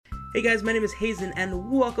Hey guys, my name is Hazen, and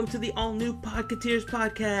welcome to the all-new Podcateers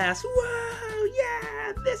podcast. Whoa,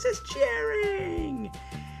 yeah, this is cheering!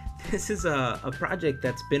 This is a project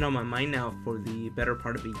that's been on my mind now for the better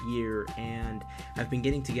part of a year, and I've been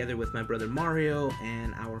getting together with my brother Mario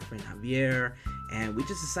and our friend Javier, and we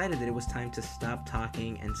just decided that it was time to stop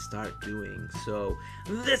talking and start doing. So,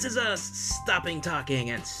 this is us stopping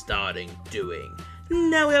talking and starting doing.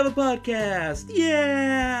 Now we have a podcast!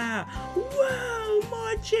 Yeah! Whoa!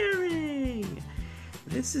 More cheering!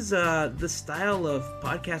 This is the style of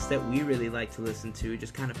podcast that we really like to listen to,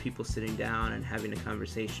 just kind of people sitting down and having a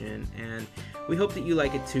conversation, and we hope that you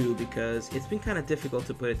like it too, because it's been kind of difficult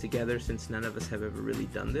to put it together since none of us have ever really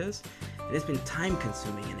done this, and it's been time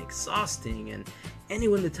consuming and exhausting, and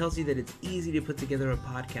anyone that tells you that it's easy to put together a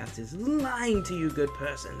podcast is lying to you, good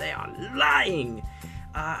person. They are lying!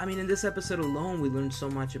 In this episode alone, we learned so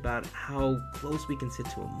much about how close we can sit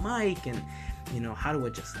to a mic and, how to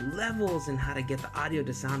adjust levels and how to get the audio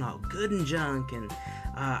to sound all good and junk. And,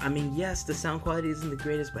 yes, the sound quality isn't the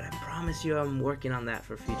greatest, but I promise you I'm working on that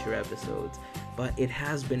for future episodes. But it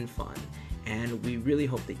has been fun, and we really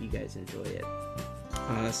hope that you guys enjoy it.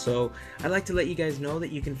 So I'd like to let you guys know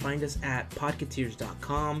that you can find us at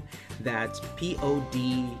podcateers.com. That's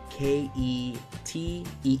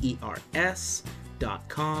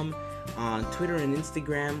podcateers.com. On Twitter and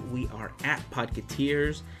Instagram, we are at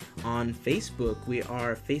Podcateers. On Facebook, we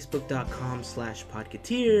are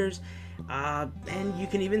facebook.com/Podcateers. And you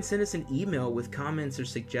can even send us an email with comments or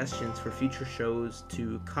suggestions for future shows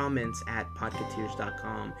to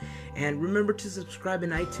comments@podcateers.com. And remember to subscribe in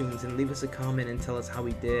iTunes and leave us a comment and tell us how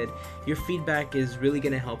we did. Your feedback is really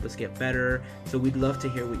going to help us get better, so we'd love to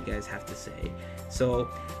hear what you guys have to say. So,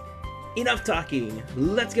 enough talking.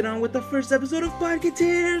 Let's get on with the first episode of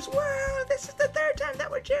Podcateers. Wow, this is the third time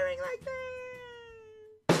that we're cheering like that.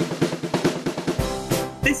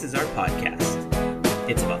 This is our podcast.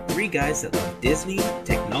 It's about three guys that love Disney,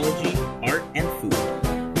 technology, art, and food.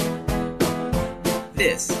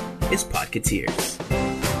 This is Podcateers.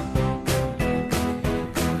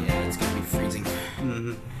 Yeah, it's gonna be freezing.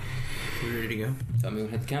 You ready to go? Tell me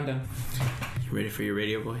when to hit the countdown. You ready for your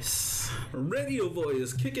radio voice? Radio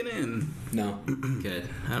voice kicking in. No. Good.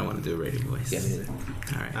 I don't want to do a radio voice. Yeah, me neither.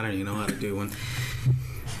 All right. I don't even know how to do one.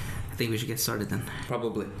 I think we should get started then.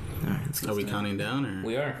 Probably. All right. Let's get Are we started. counting down or?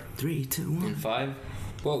 We are. 3, 2, 1. In 5.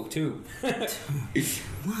 Whoa, 2. 1.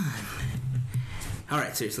 All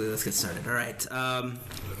right, seriously, let's get started. All right.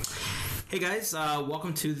 Hey guys,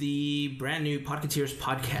 welcome to the brand new Podcateers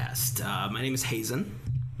podcast. My name is Hazen.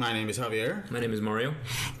 My name is Javier. My name is Mario.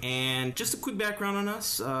 And just a quick background on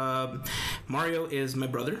us. Mario is my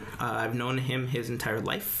brother. I've known him his entire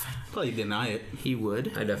life. Probably deny it. He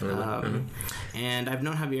would. I definitely would. And I've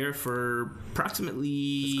known Javier for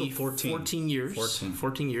approximately Let's go 14 years.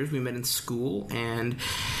 14 years. We met in school, and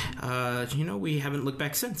we haven't looked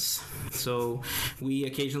back since. So we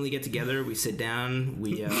occasionally get together. We sit down.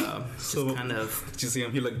 We just kind of. Did you see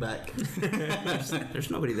him? He looked back. There's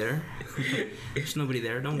nobody there. There's nobody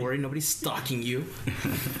there. Don't worry. Nobody's stalking you.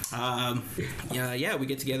 We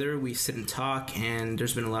get together. We sit and talk, and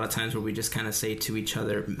there's been a lot of times where we just kind of say to each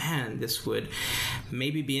other, "Man, this would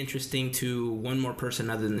maybe be interesting to one more person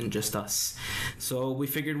other than just us." So we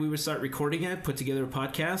figured we would start recording it, put together a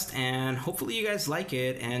podcast, and hopefully you guys like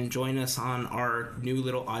it and join us on our new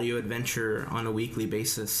little audio adventure on a weekly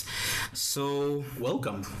basis. So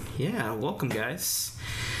Welcome. yeah, welcome guys.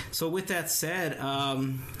 So with that said,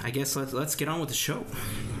 I guess let's get on with the show.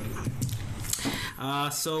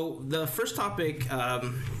 So the first topic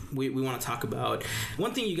we want to talk about,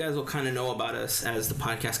 one thing you guys will kind of know about us as the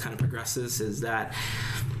podcast kind of progresses is that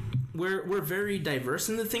we're very diverse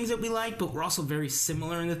in the things that we like, but we're also very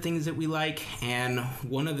similar in the things that we like. And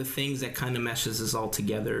one of the things that kind of meshes us all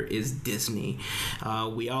together is Disney.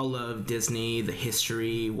 We all love Disney, the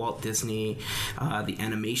history, Walt Disney, the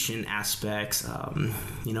animation aspects.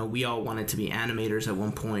 We all wanted to be animators at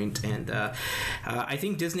one point, and I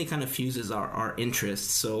think Disney kind of fuses our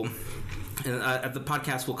interests. So the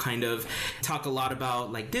podcast will kind of talk a lot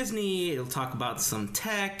about like Disney. It'll talk about some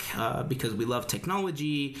tech because we love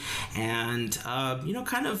technology, and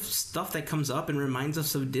kind of stuff that comes up and reminds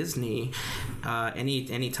us of Disney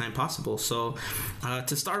any time possible. So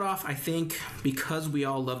to start off, I think because we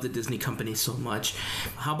all love the Disney company so much,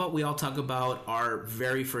 how about we all talk about our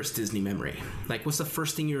very first Disney memory? Like, what's the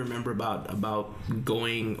first thing you remember about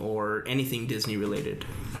going or anything Disney related?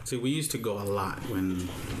 See, we used to go a lot when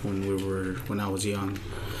I was young.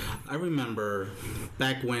 I remember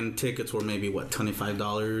back when tickets were maybe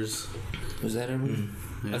 $25. Was that ever?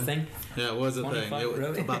 Yeah. a thing? Yeah, it was a thing. 25, It was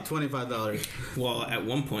really? about $25. Well, at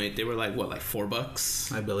one point they were like what, like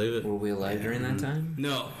 $4? I believe it. Were we alive during that time?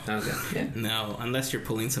 No. Okay. Yeah. No, unless you're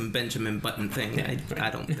pulling some Benjamin Button thing. I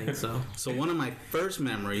don't think so. So one of my first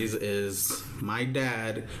memories is my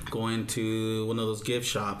dad going to one of those gift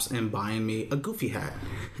shops and buying me a Goofy hat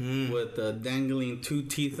with the dangling 2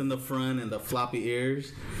 teeth in the front and the floppy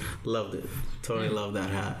ears. Loved it. Totally loved that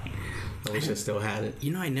hat. I wish I still had it.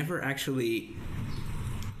 You know, I never actually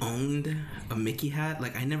owned a Mickey hat.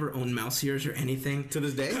 Like, I never owned mouse ears or anything. To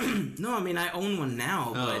this day? No, I mean, I own one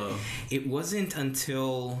now, but Oh. it wasn't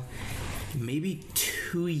until maybe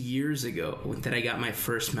 2 years ago that I got my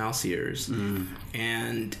first mouse ears.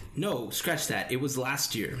 And no, scratch that. It was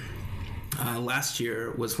last year. Last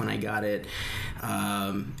year was when I got it,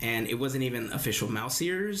 and it wasn't even official mouse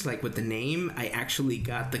ears, like with the name. I actually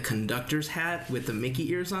got the conductor's hat with the Mickey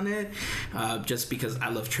ears on it, just because I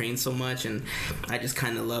love trains so much, and I just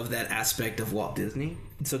kind of love that aspect of Walt Disney.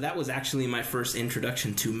 So that was actually my first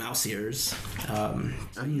introduction to mouse ears.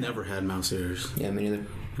 I've never had mouse ears. Yeah, me neither.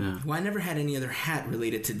 Yeah. Well, I never had any other hat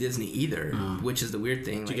related to Disney either, which is the weird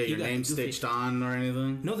thing. Did you get your name stitched on or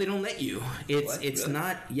anything? No, they don't let you. It's What? it's Really?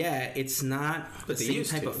 not. Yeah, it's not the But they same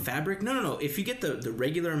used type to. of fabric. No. If you get the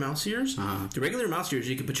regular mouse ears, the regular mouse ears,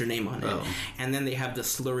 you can put your name on it, Oh. and then they have the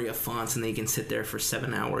slurry of fonts, and they can sit there for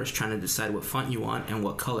 7 hours trying to decide what font you want and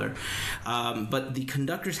what color. But the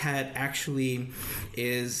conductor's hat actually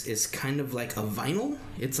is kind of like a vinyl.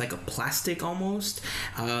 It's like a plastic almost,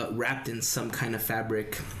 wrapped in some kind of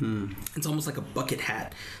fabric. It's almost like a bucket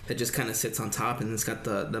hat that just kind of sits on top, and it's got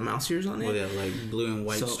the mouse ears on it. Well, yeah, like blue and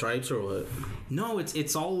white So- stripes or what? No,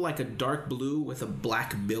 it's all like a dark blue with a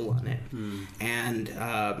black bill on it,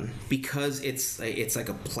 and because it's like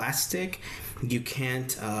a plastic, you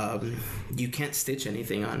can't stitch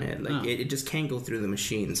anything on it. Like Oh. it just can't go through the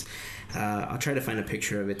machines. I'll try to find a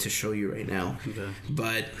picture of it to show you right now, Okay.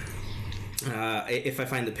 but. If I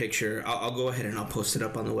find the picture, I'll go ahead and I'll post it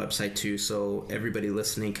up on the website too, so everybody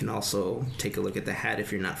listening can also take a look at the hat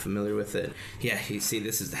if you're not familiar with it. Yeah, you see,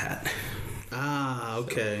 this is the hat. Ah,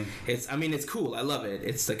 okay. It's cool. I love it.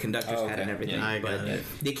 It's the conductor's Oh, hat okay. and everything. Yeah, I but got it.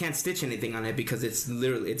 they can't stitch anything on it because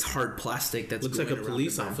it's hard plastic. That's Looks like a glued around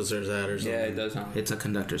police the back. officer's hat or something. Yeah, it does, huh? It's a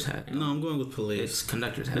conductor's hat. No, I'm going with It's police.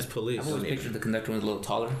 conductor's hat. It's police. I've always pictured the conductor was a little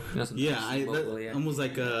taller. You know, Yeah, local, yeah. almost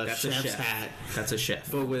like a That's a chef's chef. hat, That's a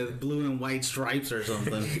chef. but with blue and white stripes or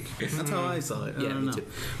something. That's how I saw it. I Yeah, don't me know. too.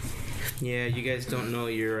 Yeah, you guys don't know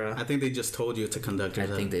your. I think they just told you it's a conductor's I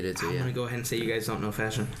hat. think they did too, I'm yeah. gonna go ahead and say you guys don't know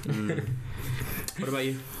fashion. What about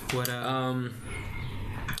you? What?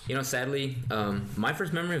 You know, sadly, my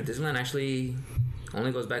first memory of Disneyland actually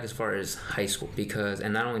only goes back as far as high school,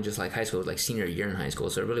 and not only just like high school, it was like senior year in high school,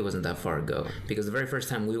 so it really wasn't that far ago. Because the very first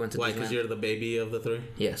time we went to Why? Disneyland, Because you're the baby of the three?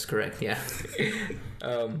 yes, correct, yeah.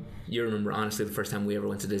 You remember honestly the first time we ever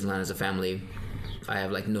went to Disneyland as a family. I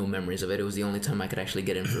have like no memories of it. It was the only time I could actually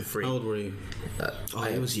get in for free. How old were you?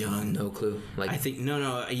 I was young. No clue. Like I think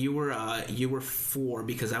no. You were 4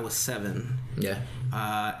 because I was 7. yeah.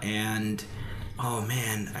 And oh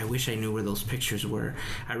man, I wish I knew where those pictures were.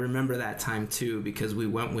 I remember that time too because we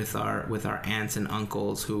went with our aunts and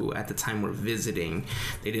uncles who at the time were visiting.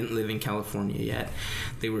 They didn't live in California yet.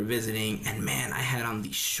 They were visiting, and man, I had on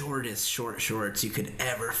the shortest short shorts you could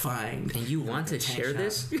ever find. And you want to tank share top.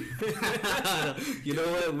 this? You know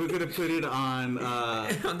what? We're gonna put it on our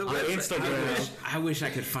Instagram. I wish I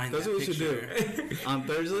could find That's that what we should picture. do. On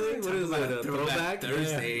Thursday? What is it? A throwback?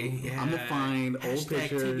 Thursday. Yeah. I'm gonna find old Hashtag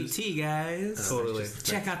pictures. TBT, guys. Totally.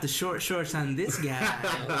 Check out the short shorts on this guy.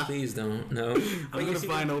 Oh, please don't. No. I'm gonna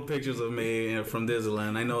find old pictures of me from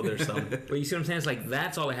Disneyland. I know there's some. But you see what I'm saying? It's like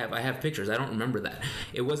that's all I have. I have pictures. I don't remember that.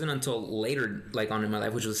 It wasn't until later, like on in my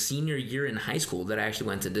life, which was senior year in high school, that I actually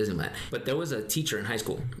went to Disneyland. But there was a teacher in high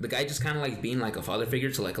school. The guy just kind of like being like a father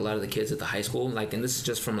figure to like a lot of the kids at the high school. Like, and this is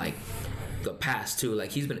just from like the past too.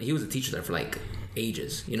 Like he was a teacher there for like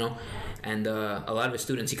ages, you know. And a lot of his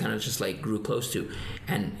students he kind of just like grew close to.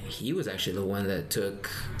 And he was actually the one that took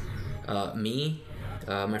me,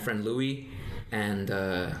 my friend Louie, and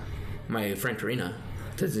my friend Karina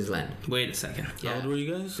to Disneyland. Wait a second. How old were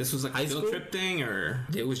you guys? This was like high a field school? trip thing, or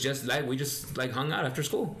It was just like we just like hung out after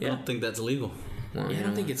school. I Yeah. don't think that's legal. Well, I you don't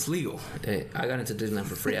know, think it's legal. hey, I got into Disneyland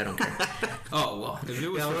for free. I don't care. Oh well, if it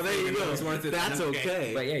was for free, then it's worth it. That's then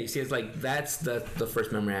okay. But yeah, you see, it's like that's the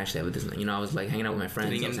first memory I actually have with Disneyland. You know, I was like hanging out with my friends.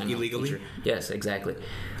 Getting I was in hanging out with the illegally? teacher. Yes, exactly.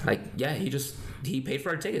 Like yeah, he paid for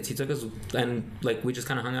our tickets. He took us and like we just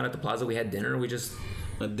kind of hung out at the plaza. We had dinner. We just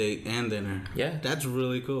A date and dinner. Yeah. That's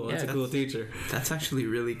really cool. That's Yeah, a cool teacher. That's actually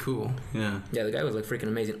really cool. Yeah. yeah, the guy was like freaking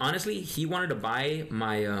amazing. Honestly, he wanted to buy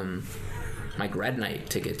my my grad night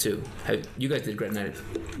ticket too. You guys did grad night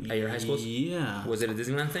at your high schools? Yeah. Was it a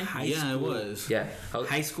Disneyland thing? It was. Yeah.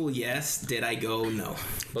 High school, yes. Did I go? No.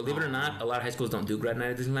 Believe it or not, a lot of high schools don't do grad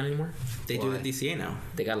night at Disneyland anymore. They do at DCA now.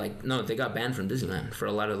 They got they got banned from Disneyland for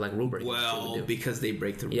a lot of like rule breaking. Well, because they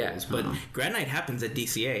break the rules. Yeah. But grad night happens at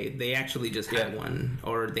DCA. They actually just had one,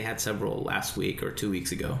 or they had several last week or 2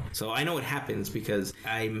 weeks ago. So I know it happens because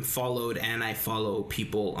I'm followed and I follow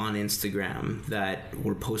people on Instagram that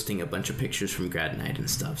were posting a bunch of pictures from grad night and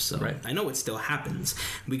stuff. So I know it still happens.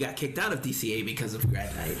 We got kicked out of DCA because of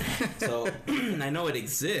grad night. So I know it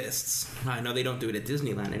exists. I know they don't do it at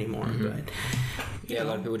Disneyland anymore, but a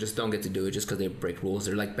lot of people just don't get to do it just because they break rules.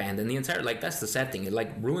 They're like banned, and the entire that's the sad thing. It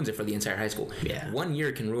like ruins it for the entire high school. Yeah, 1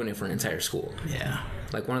 year can ruin it for an entire school. Yeah,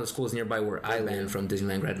 like one of the schools nearby where I land from,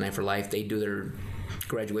 Disneyland Grad Night for Life. They do their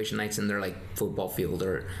graduation nights in their like football field,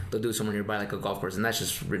 or they'll do somewhere nearby like a golf course, and that's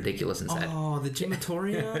just ridiculous and sad. Oh, the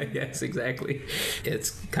gymatorium. Yes, exactly.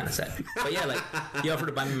 It's kind of sad, but yeah, like he offered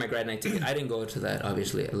to buy me my grad night ticket. I didn't go to that,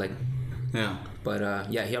 obviously. Like. Yeah. But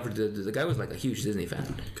he offered the guy was like a huge Disney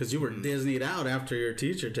fan. Because you were Disneyed out after your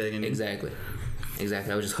teacher taking you. Exactly.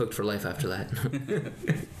 I was just hooked for life after that.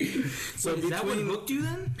 So is that what hooked you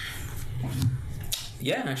then?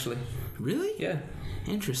 Yeah, actually. Really? Yeah.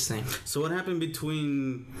 Interesting. So what happened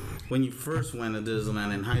between when you first went to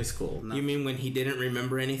Disneyland in high school? You mean when he didn't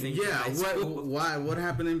remember anything? Yeah. What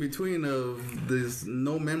happened in between of this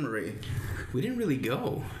no memory? We didn't really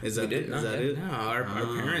go. Is that it? No, our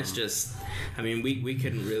parents just... I mean, we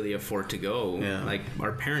couldn't really afford to go. Yeah. Like,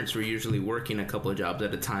 our parents were usually working a couple of jobs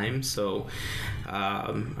at a time, so...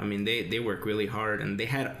 I mean, they work really hard, and they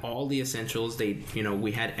had all the essentials.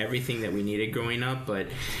 We had everything that we needed growing up, but,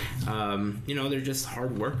 they're just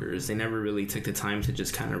hard workers. They never really took the time to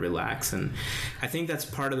just kind of relax, and I think that's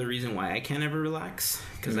part of the reason why I can't ever relax,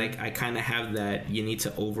 because I kind of have that you need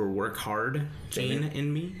to overwork hard gene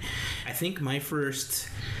in me. I think my first...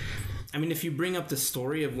 I mean, if you bring up the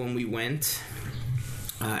story of when we went...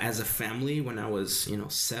 as a family when I was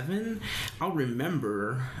 7, I'll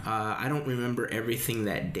remember. I don't remember everything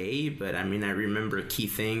that day, but I mean I remember key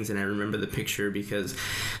things, and I remember the picture because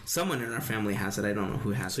someone in our family has it. I don't know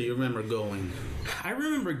who has it. So you remember going? I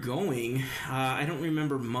remember going. I don't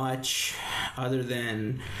remember much other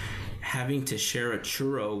than having to share a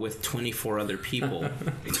churro with 24 other people.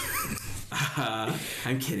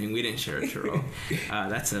 I'm kidding. We didn't share a churro.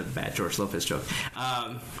 That's a bad George Lopez joke.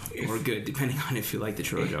 Or good, depending on if you like the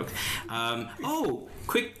churro joke.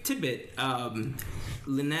 Quick tidbit.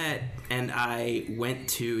 Lynette and I went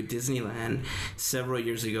to Disneyland several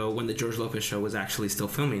years ago when the George Lopez show was actually still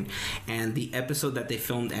filming. And the episode that they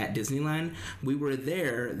filmed at Disneyland, we were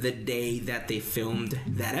there the day that they filmed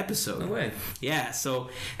that episode. No way. Yeah, so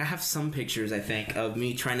I have some pictures, I think, of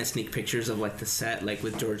me trying to sneak pictures of like the set, like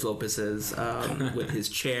with George Lopez's, with his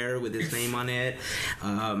chair, with his name on it.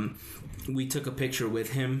 We took a picture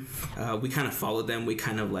with him. We kind of followed them. We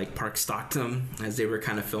kind of like park stalked them as they were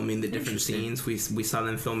kind of filming the different scenes. We saw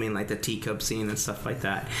them filming like the teacup scene and stuff like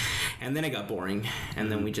that. And then it got boring,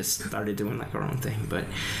 and then we just started doing like our own thing. But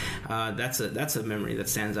that's a memory that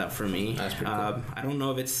stands out for me. That's pretty cool. I don't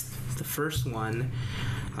know if it's the first one.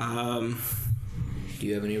 Do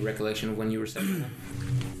you have any recollection of when you were 7?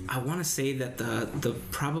 I want to say that the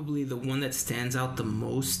probably the one that stands out the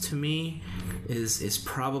most to me is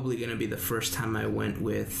probably going to be the first time I went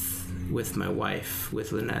with my wife,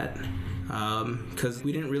 with Lynette, because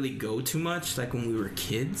we didn't really go too much like when we were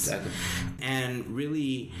kids. Exactly. And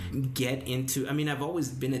really get into... I mean, I've always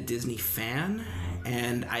been a Disney fan,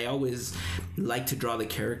 and I always liked to draw the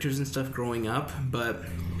characters and stuff growing up, but...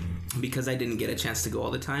 because I didn't get a chance to go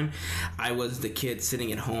all the time, I was the kid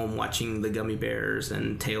sitting at home watching the Gummy Bears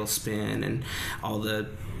and Tailspin and all the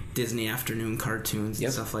Disney afternoon cartoons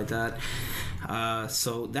and stuff like that.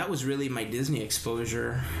 So that was really my Disney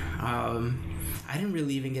exposure. I didn't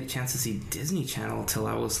really even get a chance to see Disney Channel till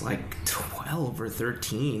I was like 12 or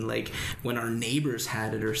 13, like when our neighbors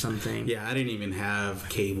had it or something. Yeah, I didn't even have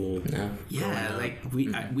cable. No. Yeah, like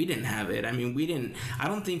we didn't have it. I mean, I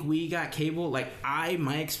don't think we got cable. Like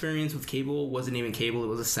my experience with cable wasn't even cable. It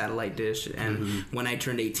was a satellite dish. And when I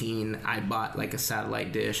turned 18, I bought like a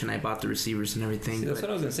satellite dish, and I bought the receivers and everything. See, that's what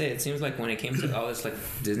I was gonna say. It seems like when it came to all this like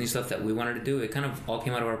Disney stuff that we wanted to do, it kind of all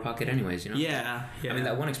came out of our pocket anyways, you know? Yeah. I mean,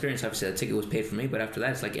 that one experience, obviously, the ticket was paid for me, but after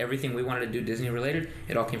that, it's like everything we wanted to do Disney related,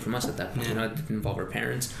 it all came from us at that point. You know, it didn't involve our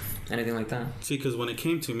parents. anything like that. See, because when it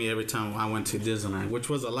came to me, every time I went to Disneyland, which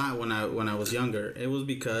was a lot when I was younger, it was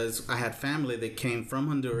because I had family that came from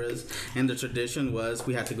Honduras, and the tradition was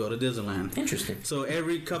we had to go to Disneyland. Interesting. So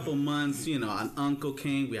every couple months, you know, an uncle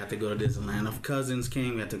came, we had to go to Disneyland. If cousins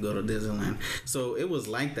came, we had to go to Disneyland. So it was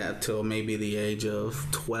like that till maybe the age of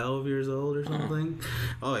 12 years old or something.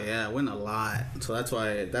 Oh yeah, I went a lot. So that's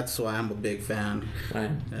why I'm a big fan. Right.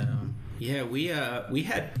 Yeah, we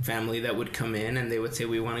had family that would come in and they would say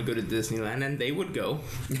we want to go to Disneyland, and they would go.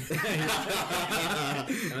 Let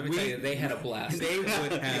me tell you, they had a blast. They would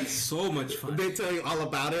have so much fun. They tell you all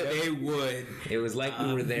about it. They would, It was like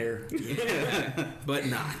we were there. but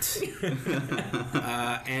not.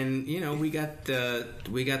 And you know, we got the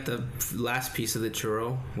last piece of the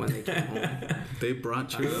churro when they came home. They brought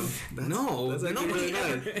churro. That's actually nobody. really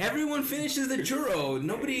nice. Everyone finishes the churro.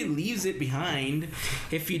 Nobody leaves it behind.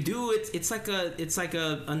 If you do, it's like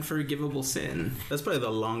a unforgivable sin. That's probably the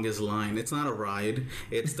longest line. It's not a ride.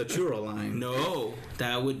 It's the churro line. No,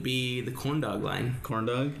 that would be the corn dog line. Corn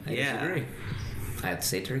dog? I Yeah. disagree. I had to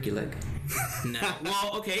say turkey leg. No.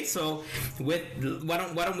 Well, okay. So, why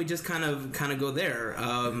don't we just kind of go there?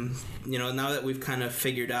 You know, now that we've kind of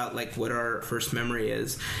figured out like what our first memory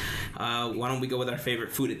is, why don't we go with our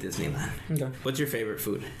favorite food at Disneyland? Okay. What's your favorite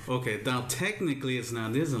food? Okay, now technically it's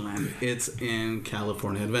not Disneyland. It's in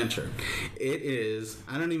California Adventure. It is,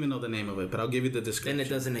 I don't even know the name of it, but I'll give you the description. Then it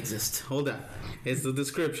doesn't exist. Hold on. It's the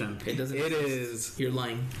description. It doesn't It exist. is. You're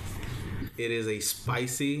lying. It is a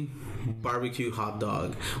spicy barbecue hot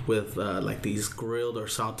dog with like these grilled or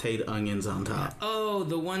sauteed onions on top. Oh,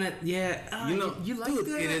 the one at You know, you like dude,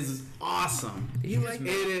 that? it is awesome. You like it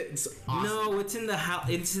is awesome. No, it's in the house.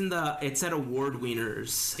 It's at Award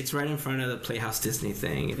Wieners. It's right in front of the Playhouse Disney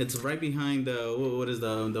thing. It's right behind what is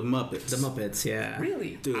the Muppets. The Muppets, yeah.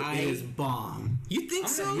 Really? Dude, it is bomb. You think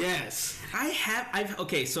so? Yes.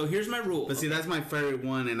 Okay, so here's my rule. But see, that's my favorite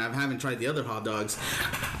one, and I haven't tried the other hot dogs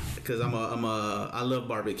because I love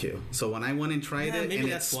barbecue. So when I went and tried it, maybe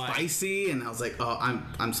and that's it's why. spicy, and I was like, oh,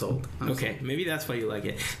 I'm sold. I'm Okay, maybe that's why you like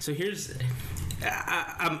it. So here's.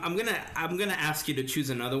 I'm gonna ask you to choose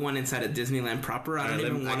another one inside of Disneyland proper. I don't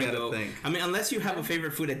even want to go. Think. I mean, unless you have a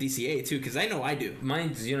favorite food at DCA too, because I know I do.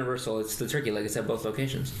 Mine's Universal. It's the turkey leg. It's at both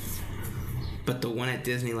locations. But the one at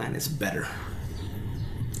Disneyland is better.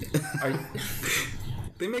 Are you,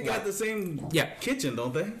 They make out the same kitchen,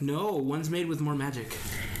 don't they? No, one's made with more magic.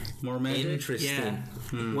 More magic. interesting.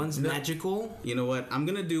 Yeah, one's magical. You know what? I'm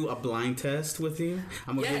gonna do a blind test with you.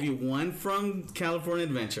 I'm gonna Yeah. give you one from California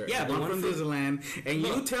Adventure, Yeah, the one one from from- Disneyland, and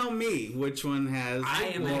you tell me which one has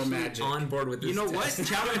I am more actually magic. on board with this. You know what? test.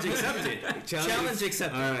 Challenge accepted. Challenge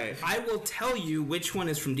accepted. All right. I will tell you which one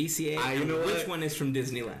is from DCA you and know which what? one is from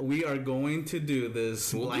Disneyland. We are going to do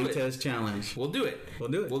this We'll blind do it. test challenge. We'll do it. We'll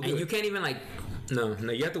do it. We'll do And it. you can't even No,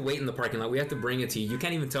 you have to wait in the parking lot. We have to bring it to you. You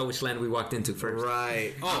can't even tell which land we walked into first.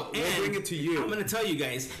 Right. Oh, we'll and bring it to you. I'm gonna tell you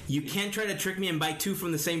guys, you can't try to trick me and buy two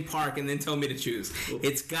from the same park and then tell me to choose.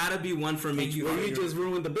 It's gotta be one from each Well, park. you just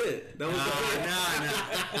ruined the bit. That was the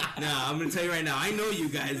bit. No, I'm gonna tell you right now. I know you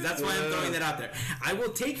guys. That's why I'm throwing that out there. I will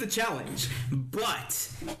take the challenge, but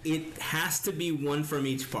it has to be one from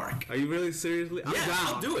each park. Are you really seriously? I'm Yeah, down.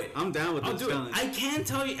 I'll do it. I'm down with I'll this do it. challenge. I can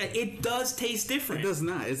tell you, it does taste different. It does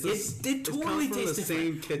not. It It totally comes from tastes the different.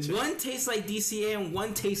 same kitchen. One tastes like DCA and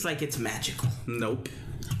one tastes like it's magical. Nope.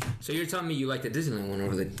 So you're telling me you like the Disneyland one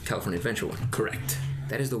over the California Adventure one? Correct.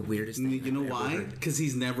 That is the weirdest thing. You know I've ever why? heard. Because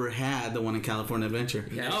he's never had the one in California Adventure.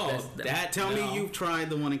 Yeah, No, Tell no. me you've tried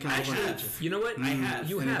the one in I California have. Adventure. You know what? I have.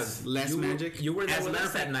 You And have. it's less You were- magic? You were there As a with matter us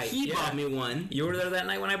of fact, that night. he Yeah. bought me one. You were there that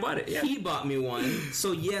night when I bought it. Yeah. He bought me one.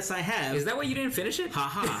 So yes, I have. Is that why you didn't finish it?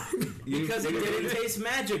 Haha. Because it didn't taste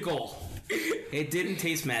magical. It didn't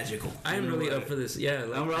taste magical. I am really up for this. Yeah.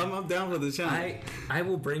 I'm down for the challenge. I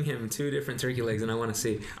will bring him 2 different turkey legs, and I want to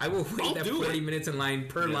see. I will wait I'll that do 40 it. minutes in line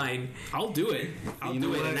per line. I'll do it. I'll You do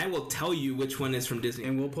know it, what? and I will tell you which one is from Disney.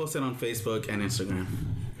 And we'll post it on Facebook and Instagram.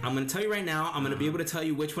 I'm going to tell you right now. I'm going to be able to tell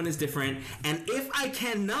you which one is different. And if I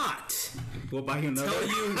cannot We'll buy you another. tell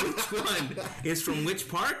you which one is from which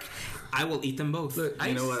park, I will eat them both. Look,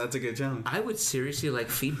 You know what? That's a good challenge. I would seriously like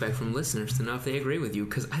feedback from listeners to know if they agree with you,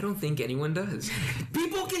 because I don't think anyone does.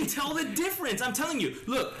 People can tell the difference. I'm telling you.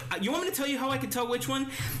 Look, you want me to tell you how I can tell which one?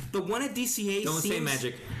 The one at DCA Don't say seems...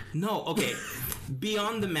 magic. No, okay.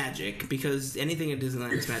 beyond the magic, because anything at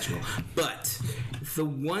Disneyland is magical, but the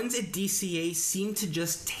ones at DCA seem to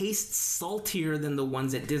just taste saltier than the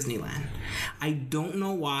ones at Disneyland. I don't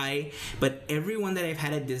know why, but every one that I've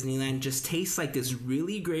had at Disneyland just tastes like this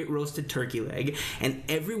really great roasted turkey leg, and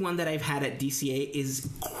every one that I've had at DCA is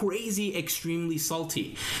crazy extremely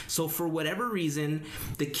salty. So for whatever reason,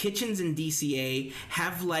 the kitchens in DCA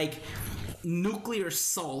have like nuclear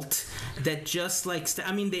salt that just like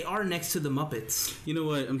I mean, they are next to the Muppets. You know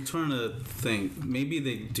what? I'm trying to think. Maybe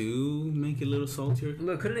they do make it a little saltier.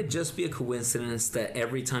 Look, couldn't it just be a coincidence that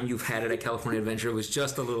every time you've had it at California Adventure it was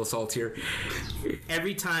just a little saltier?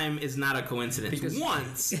 Every time is not a coincidence. Because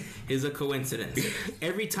once is a coincidence.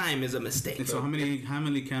 Every time is a mistake. And so how many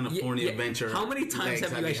California Adventure? How many times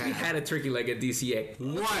legs have you actually had a turkey leg at DCA?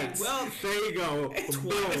 Once. Well, there you go.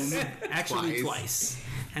 twice. Boom. Actually, twice.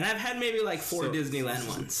 And I've had maybe like 4 Disneyland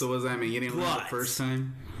ones. So what does that mean? You didn't like But- the first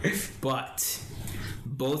time? But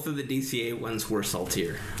both of the DCA ones were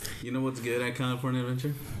saltier. You know what's good at California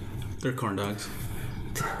Adventure? They're corn dogs.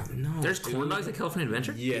 No, There's corn dogs at California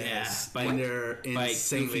Adventure? Yes. Yeah, and they're by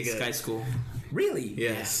insanely Goofy good. Sky School. Really?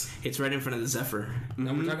 Yes. It's right in front of the Zephyr.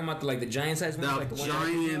 Now we're talking about like the giant size ones, The like the one at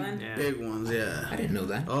giant Disneyland? Yeah. big ones, I yeah. didn't know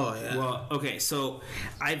that. Oh, yeah. Well, okay, so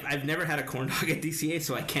I've never had a corn dog at DCA,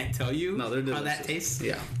 so I can't tell you No, they're how that delicious. tastes.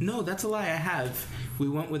 Yeah. No, that's a lie. I have. We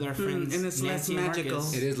went with our friends, and it's less Nancy and magical.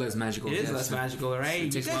 Marcus. It is less magical. It is yes. less magical, right? You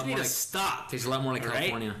tastes a guys lot need more to like- stop. Tastes a lot more like All right?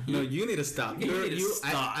 California. No, you need to stop. You need to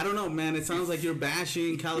stop. I don't know, man. It sounds like you're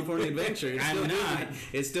bashing California Adventure. It's I'm still not. Disney.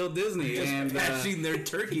 It's still Disney. Just and patching their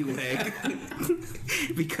turkey leg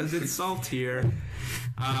because it's saltier.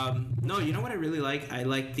 No, you know what I really like? I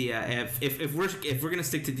like the if we're gonna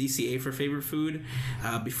stick to DCA for favorite food,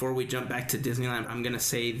 before we jump back to Disneyland, I'm gonna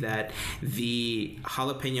say that the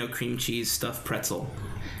jalapeno cream cheese stuffed pretzel.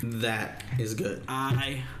 that is good.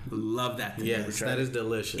 I love that thing. Yes, that is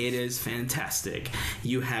delicious. It is fantastic.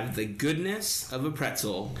 You have the goodness of a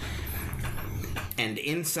pretzel, and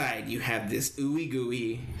inside you have this ooey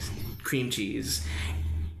gooey cream cheese,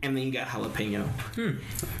 and then you got jalapeno.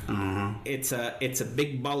 It's a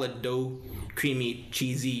big ball of dough, creamy,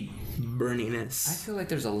 cheesy I burniness. feel like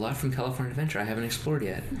there's a lot from California Adventure I haven't explored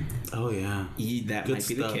yet. Oh yeah. That Good might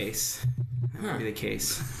be stuff. the case. That might be the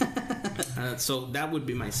case. So that would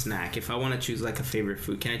be my snack. If I want to choose like a favorite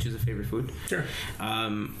food, can I choose a favorite food? Sure.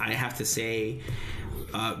 I have to say,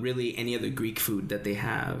 really any of the Greek food that they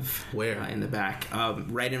have. Where? In the back,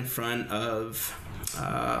 right in front of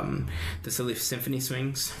the Silly Symphony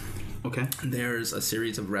Swings. Okay. There's a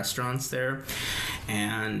series of restaurants there,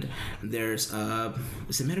 and there's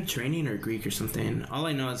is it Mediterranean or Greek or something? All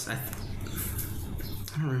I know is I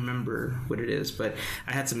don't remember what it is, but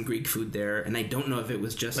I had some Greek food there, and I don't know if it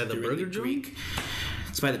was just By the during burger joint? Greek.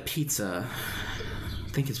 It's by the pizza.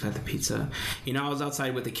 I think it's by the pizza. You know, I was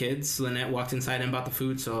outside with the kids. Lynette walked inside and bought the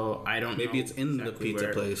food, so I don't know. Maybe it's in the exactly pizza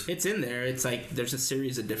where. place. It's in there. It's like there's a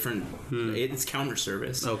series of different. It's counter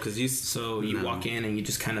service. Oh, because you. So you walk in and you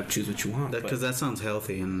just kind of choose what you want. Because that sounds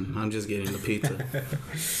healthy, and I'm just getting the pizza.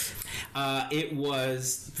 It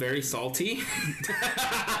was very salty.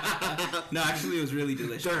 No, actually, it was really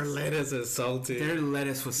delicious. Their lettuce is salty. Their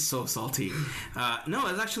lettuce was so salty. No,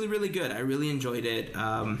 it was actually really good. I really enjoyed it.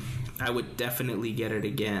 I would definitely get it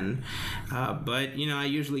again. But, you know, I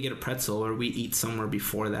usually get a pretzel or we eat somewhere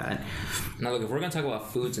before that. Now, look, if we're going to talk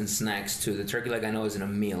about foods and snacks, too, the turkey leg I know isn't a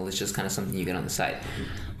meal. It's just kind of something you get on the side.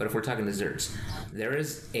 But if we're talking desserts, there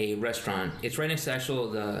is a restaurant. It's right next to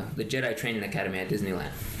the Jedi Training Academy at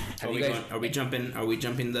Disneyland. Are we jumping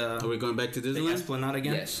the Are we going back to the Disneyland? Esplanade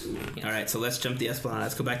again? Yes. All right, so let's jump the Esplanade.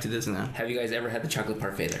 Let's go back to Disneyland. Have you guys ever had the chocolate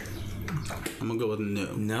parfait there? I'm gonna go with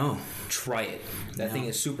no. No. Try it. That thing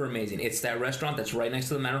is super amazing. It's that restaurant that's right next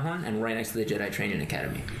to the Matterhorn and right next to the Jedi Training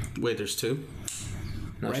Academy. Wait, there's two.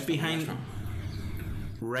 No, Right it's the behind- restaurant.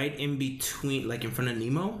 Right in between, like in front of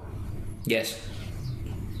Nemo? Yes.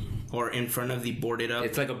 Or in front of the boarded up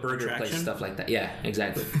It's like a burger place, attraction? stuff like that. Yeah,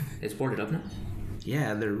 exactly. It's boarded up now?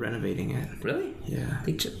 Yeah, they're renovating it. Really? Yeah.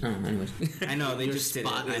 Anyways. I know, they Your just did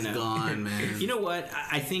spot it. I is know. gone, man. You know what?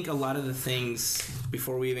 I think a lot of the things,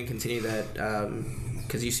 before we even continue that,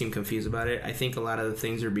 because you seem confused about it, I think a lot of the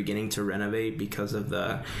things are beginning to renovate because of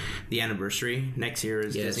the anniversary. Next year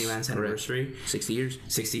is Yes, Disneyland's correct. anniversary. 60 years?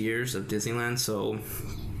 60 years of Disneyland, so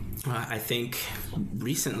I think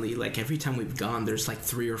recently, like every time we've gone, there's like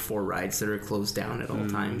 3 or 4 rides that are closed down at all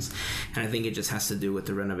times, and I think it just has to do with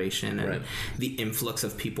the renovation and the influx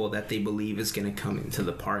of people that they believe is going to come into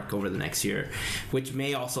the park over the next year, which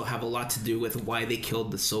may also have a lot to do with why they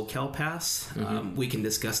killed the SoCal Pass. We can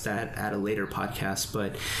discuss that at a later podcast,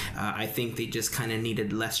 but I think they just kind of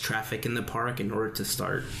needed less traffic in the park in order to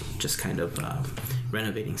start just kind of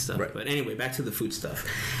renovating stuff. But anyway, back to the food stuff.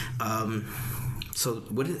 So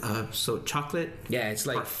what is so chocolate? Yeah, it's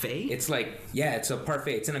like parfait. It's like it's a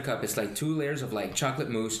parfait. It's in a cup. It's like 2 layers of like chocolate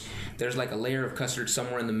mousse. There's like a layer of custard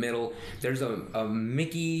somewhere in the middle. There's a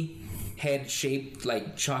Mickey head shaped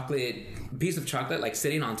like chocolate piece of chocolate like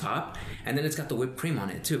sitting on top, and then it's got the whipped cream on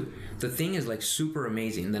it too. The thing is like super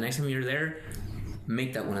amazing. The next time you're there,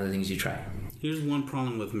 make that one of the things you try. Here's one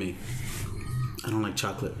problem with me. I don't like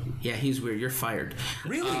chocolate. Yeah, he's weird. You're fired.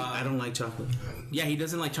 Really? I don't like chocolate. Yeah, he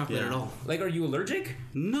doesn't like chocolate at all. Like, are you allergic?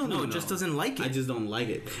 No, just doesn't like it. I just don't like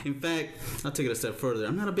it. In fact, I'll take it a step further.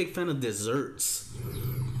 I'm not a big fan of desserts.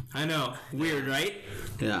 I know. Weird, right?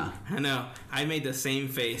 Yeah. I know. I made the same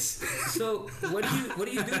face. So what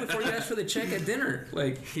do you do before you ask for the check at dinner?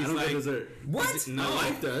 Like, I don't get dessert. What? No. My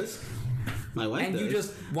wife does. My wife And does. you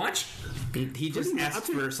just watch? He just asks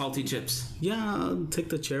for salty chips. Yeah, I'll take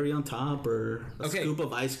the cherry on top or a Okay. scoop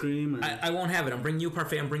of ice cream. Or... I won't have it. I'm bringing you a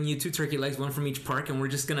parfait. I'm bringing you 2 turkey legs, 1 from each park, and we're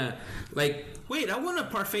just gonna like. Wait, I want a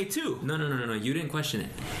parfait too. No. You didn't question it.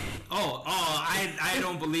 I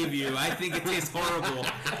don't believe you. I think it tastes horrible.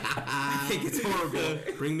 I think it's horrible.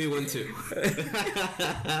 Bring me one too.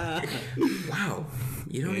 Wow.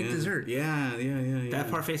 You don't eat dessert. Yeah. That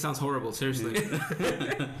parfait sounds horrible. Seriously.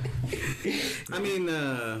 I mean,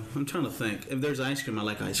 I'm trying to think. If there's ice cream, I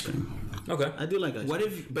like ice cream. Okay. I do like ice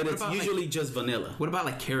cream. But it's about, usually just vanilla. What about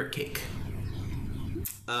like carrot cake?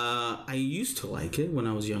 I used to like it when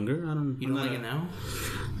I was younger. You don't like it now?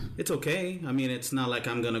 It's okay. I mean, it's not like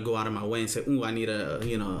I'm gonna go out of my way and say, "Ooh, I need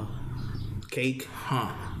a cake."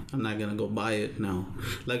 Huh. I'm not gonna go buy it. No.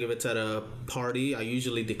 Like if it's at a party, I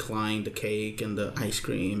usually decline the cake and the ice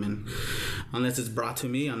cream, and unless it's brought to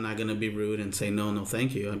me, I'm not gonna be rude and say no,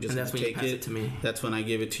 thank you. I'm just And that's gonna when you take pass it to me. That's when I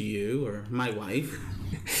give it to you or my wife.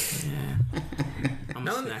 Yeah.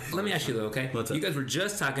 Now, let me ask you though, okay? What's up? You guys were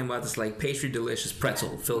just talking about this like pastry delicious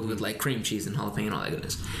pretzel filled with like cream cheese and jalapeno and all that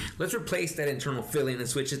goodness. Let's replace that internal filling and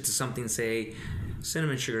switch it to something, say,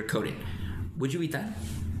 cinnamon sugar coating. Would you eat that?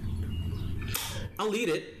 I'll eat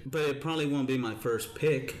it, but it probably won't be my first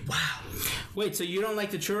pick. Wow. Wait, so you don't like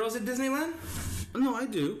the churros at Disneyland? No, I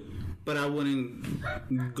do, but I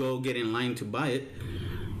wouldn't go get in line to buy it.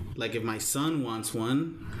 Like if my son wants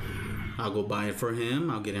one, I'll go buy it for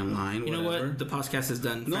him. I'll get in line. You know whatever. what? The podcast is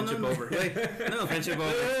done. No, Friendship no. over. Wait, no, Friendship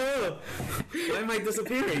over. No. Why am I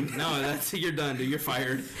disappearing? No, that's you're done, dude. You're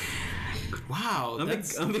fired. Wow,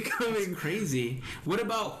 I'm becoming crazy. What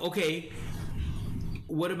about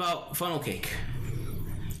funnel cake?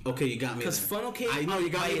 Okay, you got me. Because there. funnel cake, I know you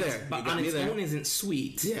got me there. but You got on me its there. own isn't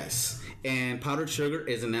sweet. Yes, and powdered sugar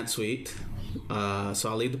isn't that sweet. So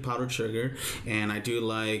I'll eat the powdered sugar, and I do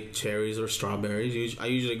like cherries or strawberries. I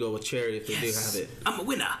usually go with cherry if they do have it. I'm a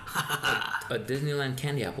winner. A Disneyland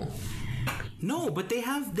candy apple. No, but they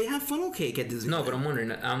have funnel cake at Disneyland. No, but I'm wondering.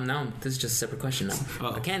 Now this is just a separate question now.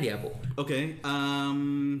 Oh. A candy apple. Okay.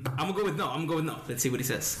 I'm gonna go with no. Let's see what he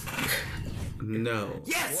says. No.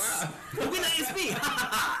 Yes. Wow. The winner is me.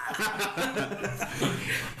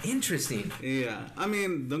 Interesting. Yeah, I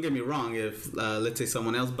mean, don't get me wrong. If let's say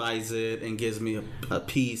someone else buys it and gives me a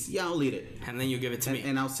piece, yeah, I'll eat it. And then you give it to me.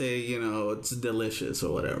 And I'll say, it's delicious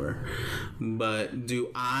or whatever. But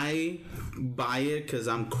do I buy it because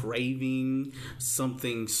I'm craving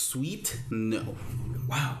something sweet? No.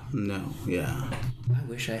 Wow. No. Yeah. I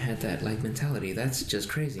wish I had that like mentality. That's just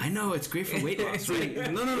crazy. I know it's great for weight loss,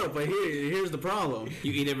 right? No. But here's the problem.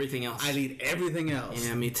 You eat everything else. I eat everything else.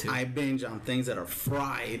 Yeah, me too. I binge on things that are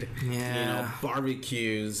fried. Yeah.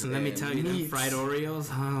 Barbecues. And let me tell you, them meats. fried Oreos.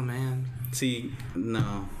 Oh man. See,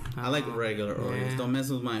 no. I like regular Oreos. yeah. Don't mess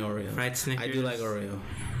with my Oreo. Fried Snickers. I do like Oreo.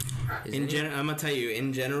 I'm gonna tell you.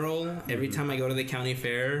 In general, every time I go to the county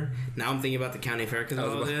fair, now I'm thinking about the county fair because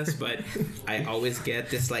of all this, but I always get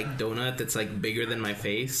this like donut that's like bigger than my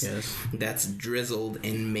face. Yes. That's drizzled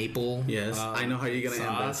in maple. Yes. I know how you're gonna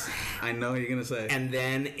end sauce. this. I know how you're gonna say. And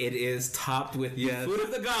then it is topped with the Yes. food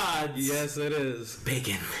of the gods. Yes, it is.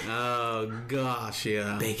 Bacon. Oh gosh,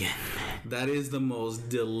 yeah. Bacon. That is the most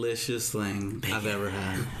delicious thing I've ever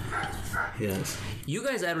had. Yes. You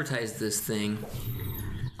guys advertised this thing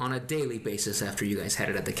on a daily basis after you guys had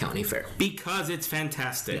it at the county fair. Because it's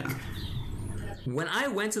fantastic. Yeah. When I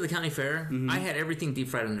went to the county fair, I had everything deep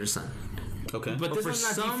fried under the sun. Okay. But this For one's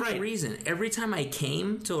not deep some fried. reason, every time I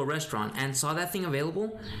came to a restaurant and saw that thing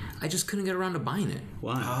available, I just couldn't get around to buying it.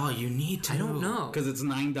 Why? Oh, you need to. I don't know. Because it's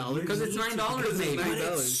 $9. Because it's $9 maybe. But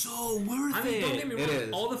it's so worth I mean, don't get me It wrong.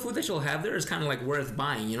 is. All the food that you'll have there is kind of like worth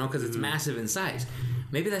buying, you know, because it's massive in size.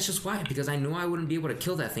 Maybe that's just why, because I knew I wouldn't be able to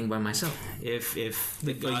kill that thing by myself. If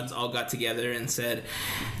the gods all got together and said,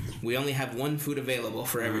 we only have one food available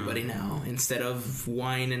for everybody now, instead of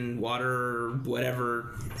wine and water or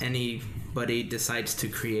whatever anybody decides to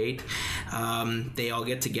create, they all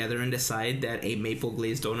get together and decide that a maple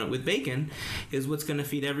glazed donut with bacon is what's going to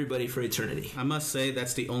feed everybody for eternity. I must say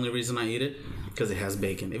that's the only reason I eat it, because it has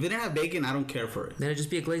bacon. If it didn't have bacon, I don't care for it. Then it'd just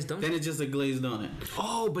be a glazed donut. Then it's just a glazed donut.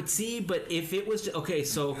 Oh, but if it was okay,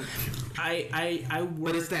 so I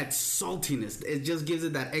But it's that saltiness. It just gives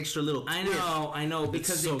it that extra little twist. I know,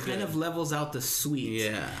 because so it kind good. of levels out the sweet.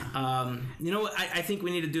 Yeah. You know what? I think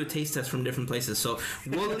we need to do a taste test from different places. So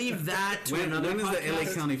we'll leave that to another When is the podcast.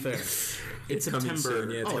 LA County Fair? It's coming September.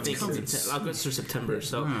 soon, yeah, it's I coming think soon. it's August or September.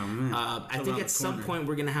 So man. I think Around at the some corner. point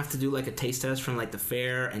we're gonna have to do like a taste test from like the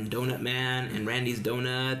fair and Donut Man and Randy's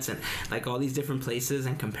Donuts and like all these different places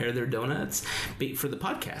and compare their donuts for the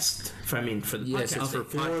podcast. For the Yes, podcast. it's for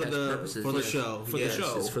podcast purposes. For the yes. show. For Yes, the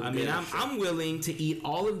show. it's for the I mean, good. I'm willing to eat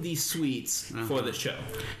all of these sweets for the show.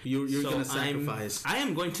 You're So going to sacrifice. I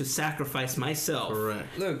am going to sacrifice myself.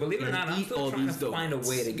 Correct. Look, believe it or And not, I'm eat still all trying to these find a donuts.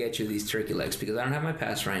 way to get you these turkey legs because I don't have my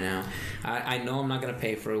pass right now. I know I'm not going to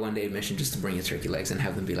pay for a one-day admission just to bring you turkey legs and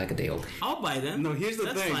have them be like a day old. I'll buy them. No, here's the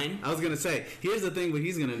That's thing. Fine. I was gonna say, here's the thing. What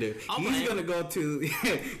he's gonna do? I'll buy He's it. gonna go to.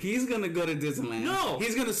 He's gonna go to Disneyland. No.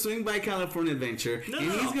 He's gonna swing by California Adventure, No, and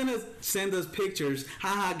no. he's gonna send us pictures.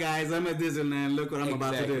 Haha, guys, I'm at Disneyland. Look what I'm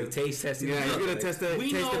about to do. Taste testing. Yeah, he's gonna taste it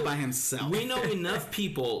We know- by himself. We know enough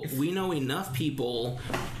people.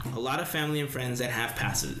 A lot of family and friends that have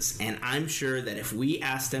passes, and I'm sure that if we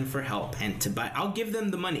ask them for help and to buy, I'll give them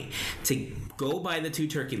the money to go buy the 2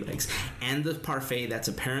 turkey legs and the parfait that's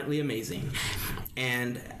apparently amazing,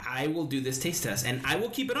 and I will do this taste test, and I will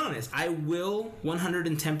keep it honest. I will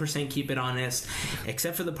 110% keep it honest,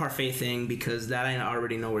 except for the parfait thing, because that I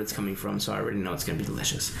already know where it's coming from, so I already know it's gonna be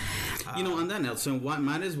delicious. On that note, so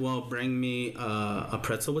might as well bring me a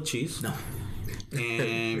pretzel with cheese. No,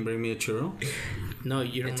 And bring me a churro. no,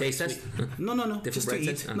 you don't. Taste like test? sweet- No. Just to bread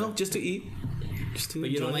eat. sets? No, just to eat. Just to But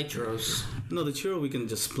you don't enjoy. like churros. No, the churro we can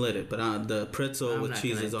just split it, but the pretzel I'm with not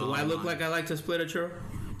cheese gonna- is all. Do I look mine. like I like to split a churro?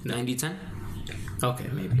 90-10? Okay,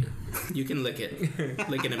 maybe. You can lick it.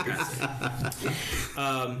 Lick it and pass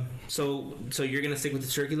it. So you're going to stick with the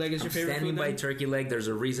turkey leg as your favorite Standing food by then? Turkey Leg, there's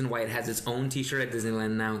a reason why it has its own t-shirt at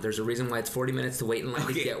Disneyland now. There's a reason why it's 40 minutes to wait in line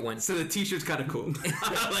to get one. So the t-shirt's kind of cool.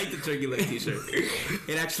 I like the turkey leg t-shirt.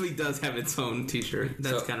 It actually does have its own t-shirt.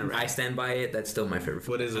 That's So kind of I right. stand by it. That's still my favorite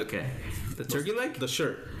food. What is it? Okay. The turkey leg? The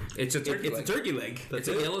shirt. It's a turkey It's a leg. turkey leg. It's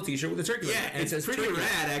a yellow t-shirt with a turkey leg. Yeah, And it it's says pretty turkey leg.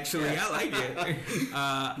 rad, actually. I like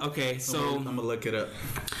it. Okay, I'm so gonna look it up.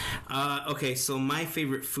 so my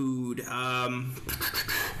favorite food.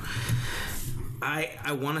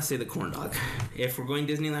 I want to say the corn dog. If we're going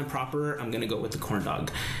Disneyland proper, I'm gonna go with the corn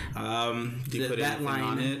dog. Do you put that anything line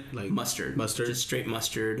on it? Like mustard, mustard? just straight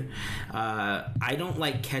mustard. I don't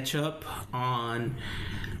like ketchup on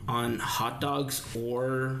hot dogs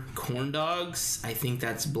or corn dogs. I think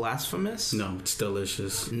that's blasphemous. No, it's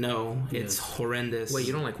delicious. No, it's Yes. horrendous. Wait,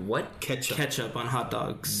 you don't like what? Ketchup. on hot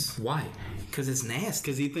dogs Why? because it's nasty.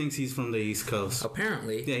 Because he thinks he's from the East Coast.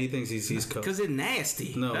 Apparently, Yeah, he thinks he's East Coast. Because it's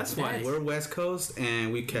nasty. No, that's why. We're West Coast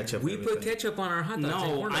and we ketchup. we put everything. ketchup on our hot dogs. and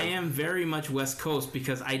No, corn I dogs. am very much West Coast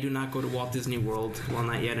because I do not go to Walt Disney World. Well,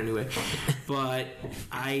 not yet anyway. But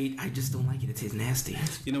I just don't like it. It tastes nasty.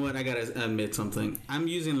 You know what? I gotta admit something. I'm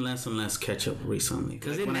using less and less ketchup recently.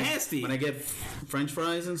 'Cause it's when nasty. When I get French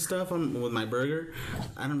fries and stuff with my burger,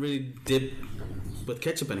 I don't really dip with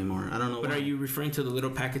ketchup anymore. I don't know. But why. are you referring to the little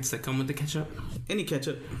packets that come with the ketchup? Any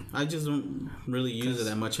ketchup? I just don't really use it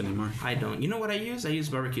that much anymore. I don't. You know what I use? I use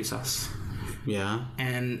barbecue sauce. Yeah.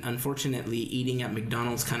 And unfortunately, eating at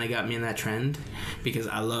McDonald's kind of got me in that trend because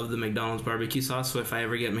I love the McDonald's barbecue sauce. So if I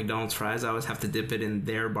ever get McDonald's fries, I always have to dip it in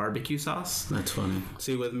their barbecue sauce. That's funny.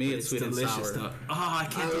 See, with me, it's sweet delicious and sour. though. Oh, I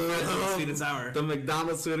can't do fries with sweet and sour. The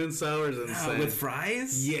McDonald's sweet and sour is insane. With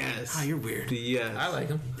fries? Yes. Oh, you're weird. Yes. I like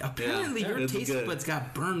them. Apparently, Yeah, your it's taste good. buds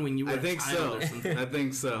got burned when you were I think a child so. or something. I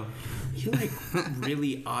think so. You like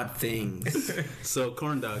really odd things. So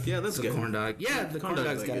corn dog. Yeah, that's The good. corn dog. Yeah, the corn dog's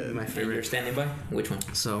dog's like gotta be good. my And you're favorite. standing by? Which one?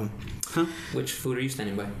 So, Which food are you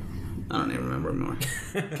standing by? I don't even remember anymore.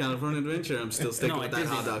 California Adventure. I'm still sticking No, with that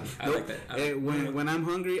hot dog. I like that. I like When I'm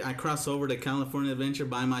hungry, I cross over to California Adventure,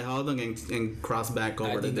 buy my hot dog, and cross back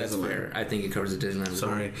over I to think that's Disneyland. fair. I think it covers the Disneyland.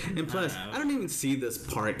 Sorry. And plus, I don't even see this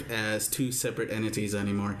park as two separate entities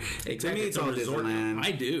anymore. To Exactly. me, it's It's a all resort. Agree.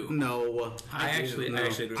 I do. No. I actually agree.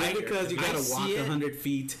 Just with because you I gotta see walk it. 100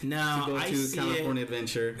 feet No, to go I to see California it.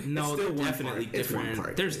 Adventure. No, it's still they're one definitely park. It's one different.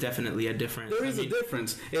 park. There's definitely a difference. There is a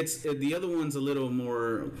difference. It's the other one's a little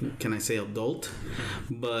more, can I say, adult,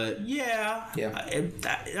 but Yeah. Yeah.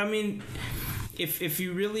 I mean, if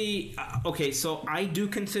you really okay, so I do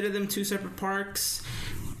consider them two separate parks.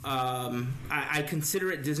 I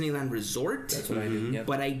consider it Disneyland Resort. That's what I do. Yep.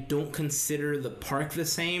 But I don't consider the park the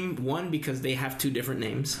same. One, because they have two different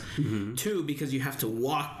names. Two, because you have to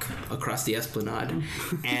walk across the Esplanade.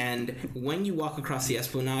 And when you walk across the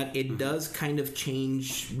Esplanade, it does kind of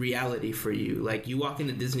change reality for you. Like, you walk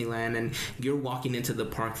into Disneyland and you're walking into the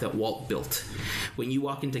park that Walt built. When you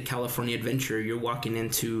walk into California Adventure, you're walking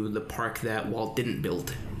into the park that Walt didn't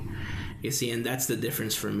build. You see, and that's the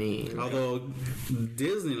difference for me. although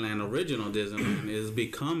Disneyland, original Disneyland, is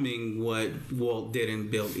becoming what Walt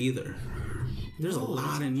didn't build either. There's a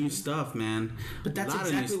lot of new stuff, man. But that's A lot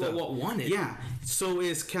of new exactly what stuff. Walt wanted. Yeah. So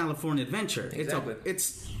is California Adventure. Exactly.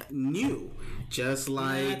 It's new. Just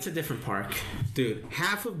like, It's a different park. dude,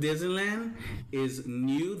 half of Disneyland is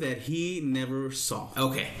new that he never saw.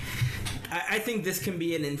 Okay. I think this can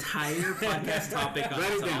be an entire podcast topic on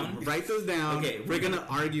Write its it down. own. Write this down. Okay, we're gonna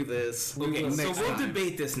argue this. Okay, next so we'll time.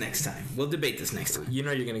 debate this next time. You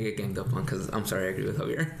know you're gonna get ganged up on because I'm sorry, I agree with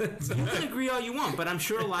Javier. You can agree all you want, but I'm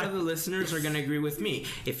sure a lot of the listeners are going to agree with me.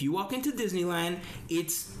 If you walk into Disneyland,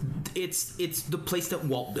 it's the place that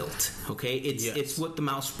Walt built. Okay, it's what the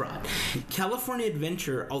mouse brought. California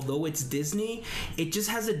Adventure, although it's Disney, it just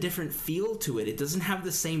has a different feel to it. It doesn't have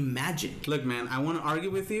the same magic. Look, man, I want to argue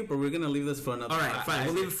with you, but we're gonna leave this for another. All right, fine.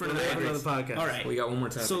 We'll leave it for another podcast. All right. We got one more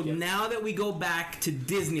time. So now that we go back to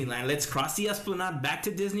Disneyland, let's cross the Esplanade back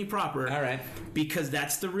to Disney proper. All right. Because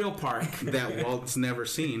that's the real park. That Walt's never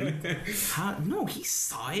seen. No, he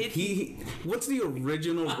saw it. What's the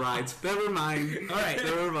original rides? Never mind. All right.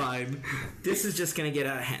 Never mind. This is just gonna get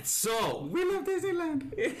out of hand. So We love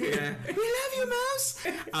Disneyland. yeah. We love you, Mouse.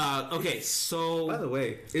 Okay, By so the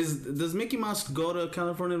way, does Mickey Mouse go to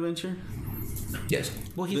California Adventure? Yes.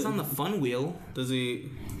 well, he's on the fun wheel. Does he?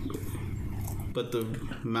 But the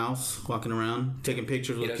mouse walking around taking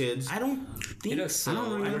pictures with does. kids. I don't think does. so. I don't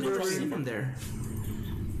I've remember never seeing seen him there.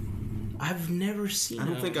 I've never seen I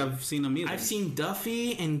don't him. think I've seen him either. I've seen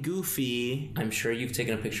Duffy and Goofy. I'm sure you've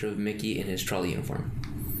taken a picture of Mickey in his trolley uniform.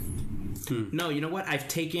 No, you know what? I've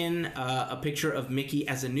taken a picture of Mickey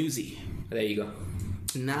as a newsie. There you go.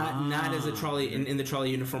 Not as a trolley in the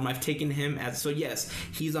trolley uniform. I've taken him as yes,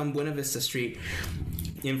 he's on Buena Vista Street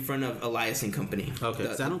in front of Elias and Company. Okay, The-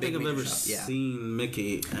 'cause I don't the think big I've ever makeup shop. Yeah. seen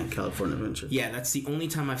Mickey at California Adventure. Yeah, that's the only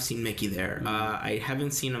time I've seen Mickey there. I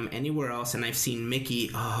haven't seen him anywhere else, and I've seen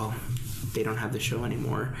Mickey. Oh, they don't have the show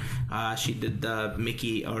anymore. She did the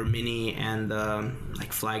Mickey or Minnie and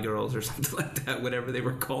like Fly Girls or something like that, whatever they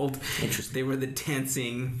were called. Interesting. They were the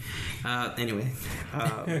dancing. Anyway,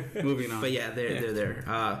 Moving on. but yeah, they're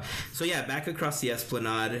there. So yeah, back across the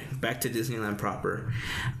Esplanade, back to Disneyland proper.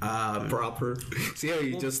 Proper. See how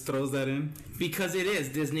he just throws that in? Because it is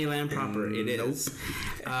Disneyland proper. It Nope. is.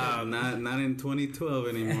 Not in 2012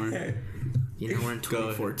 anymore. You know, we're in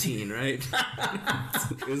 2014, right?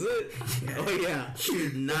 Is it? Oh yeah.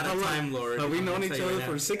 Not How a long- Time Lord. Have we I'll known tell each you other right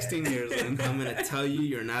now. for 16 years then? I'm gonna tell you,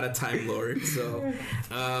 you're not a Time Lord. So,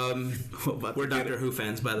 we're Doctor Who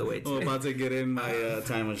fans, by the way. Too. I'm about to get in my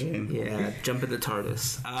time machine. Yeah, jump in the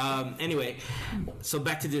TARDIS. Anyway, so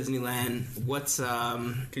back to Disneyland. What's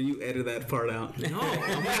Can you edit that part out? No,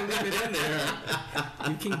 I'm gonna leave it in there.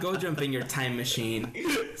 You can go jump in your time machine.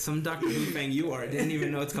 Some Doctor Who fan you are. Didn't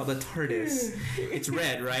even know it's called a TARDIS. It's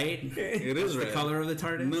red, right? It is The red. color of the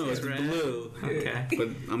TARDIS? No, it's red. blue. Okay. But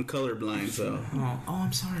I'm colorblind, so Oh,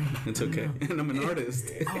 I'm sorry. it's okay. And I'm an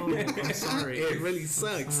artist. Oh, I'm sorry. It really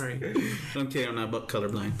sucks. Sorry. Okay, I'm not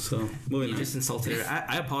colorblind, so moving You on. just insulted her.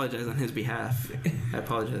 I apologize on his behalf. I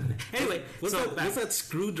apologize. Anyway, What's that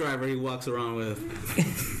screwdriver he walks around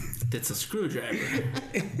with? That's a screwdriver.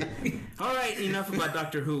 All right, enough about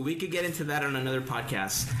Doctor Who. We could get into that on another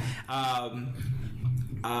podcast.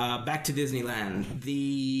 Back to Disneyland.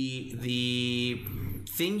 The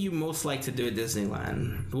thing you most like to do at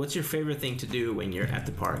Disneyland. What's your favorite thing to do when you're at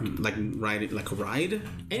the park? Like a ride?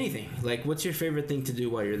 Anything. Like, what's your favorite thing to do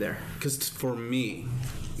while you're there? Because for me,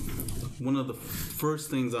 one of the first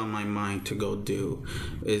things on my mind to go do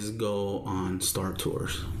is go on Star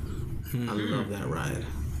Tours. I love that ride.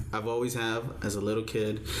 I've always have as a little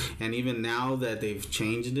kid, and even now that they've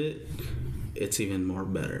changed it, it's even more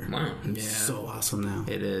better. Wow. It's so awesome now.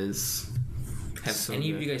 It is. Have So any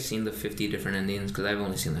of good. you guys seen the 50 different endings? Because I've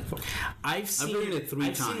only seen like 4. I've seen read it 3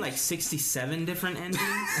 I've seen times. like 67 different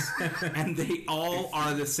endings, and they all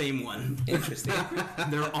are the same one. Interesting.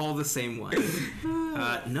 They're all the same one.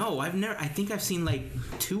 No, I've never. I think I've seen like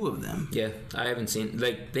 2 of them. Yeah, I haven't seen.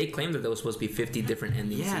 Like, they claimed that there was supposed to be 50 different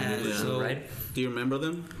endings. Yeah, in the so- right? Do you remember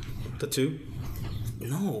them? The 2?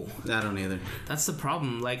 No, I don't either. that's the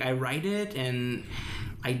problem. Like I write it and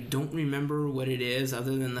I don't remember what it is,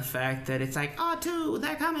 other than the fact that it's like, oh, 2,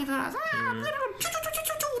 they're coming for us.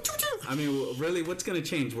 I mean, really, what's gonna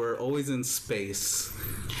change? We're always in space.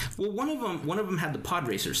 Well, one of them had the pod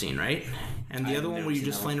racer scene, right? And the I've other one never where you're seen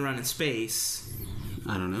just that flying around in space.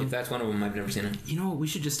 I don't know. If that's one of them, I've never seen it. You know what? We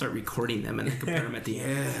should just start recording them and then compare them at the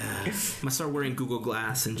end. I'm gonna start wearing Google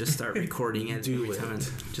Glass and just start recording it Do every it. time.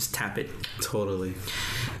 And just tap it. Totally.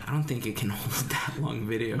 I don't think it can hold that long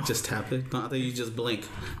video. Just tap it. No, I think you just blink.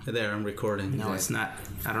 There, I'm recording. No, it's not.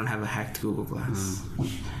 I don't have a hacked Google Glass.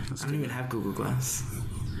 I don't even have Google Glass.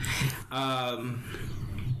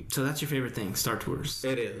 So that's your favorite thing, Star Tours.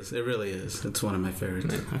 It is. It really is. It's one of my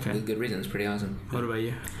favorites. Okay. With good reason. It's pretty awesome. What about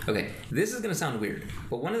you? Okay, this is going to sound weird,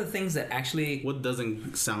 but one of the things that actually... What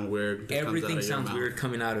doesn't sound weird? that comes out Everything of your sounds mouth? weird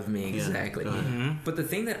coming out of me, Yeah, exactly. go ahead. But the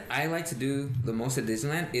thing that I like to do the most at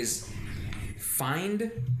Disneyland is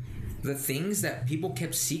find the things that people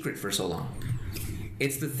kept secret for so long.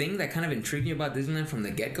 It's the thing that kind of intrigued me about Disneyland from the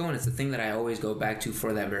get-go, and it's the thing that I always go back to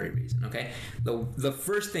for that very reason, okay? The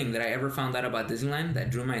first thing that I ever found out about Disneyland that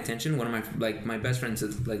drew my attention, one of my best friends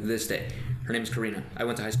is like this day. Her name's Karina. I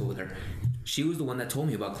went to high school with her. She was the one that told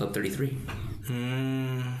me about Club 33.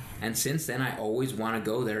 And since then, I always want to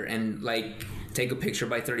go there and like take a picture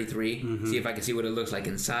by 33, see if I can see what it looks like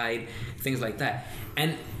inside, things like that.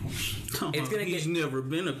 And it's gonna He's get... never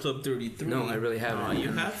been to Club 33. No, I really haven't. Oh,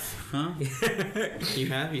 you have? Huh? You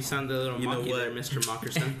have? You sound a little You know monkey what? there, Mr.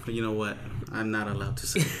 Mockerson. But you know what? I'm not allowed to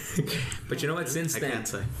say. But you know what? Since I then, can't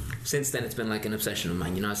say. since then, it's been like an obsession of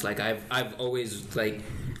mine. You know, it's like I've always like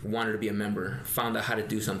wanted to be a member, found out how to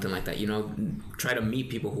do something like that. You know, try to meet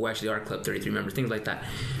people who actually are Club 33 members, things like that.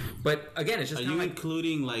 But again, it's just Are kinda you like...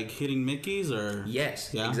 including like hitting Mickeys or?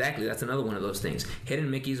 Yes, Yeah? exactly. That's another one of those things. Hidden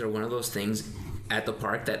Mickeys are one of those things at the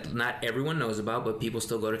park that not everyone knows about, but people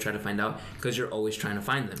still go to try to find out because you're always trying to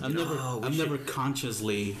find them. I've never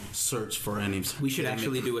consciously searched for any. We should hidden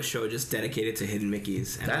actually Mickey. do a show just dedicated to hidden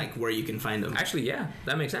Mickeys and That- like where you can find them. Actually, yeah,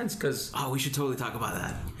 that makes sense because Oh, we should totally talk about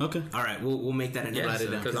that. Okay. All right, we'll make that an Yeah, episode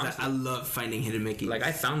so- 'cause because honestly- I love finding hidden Mickeys. like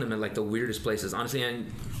I found them at like the weirdest places, honestly,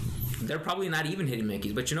 and they're probably not even hidden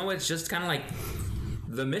Mickeys. But you know what? It's just kind of like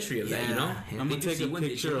the mystery of that, you know? Yeah. I'm Did gonna you take see a one, did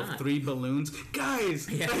you picture of not? 3 balloons, guys.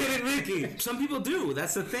 Yeah. A hidden Mickey. Some people do.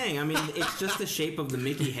 That's the thing. I mean, it's just the shape of the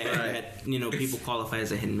Mickey head that people qualify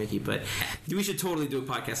as a hidden Mickey. But we should totally do a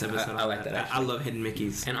podcast episode. I on like that, I actually. love hidden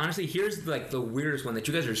Mickeys. And honestly, here's like the weirdest one that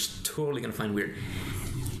you guys are totally gonna find weird.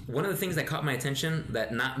 One of the things that caught my attention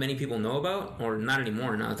that not many people know about, or not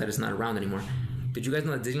anymore now that it's not around anymore. Did you guys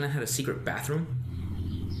know that Disneyland had a secret bathroom?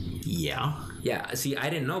 Yeah. Yeah, see, I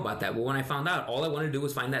didn't know about that. But when I found out, all I wanted to do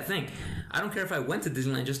was find that thing. I don't care if I went to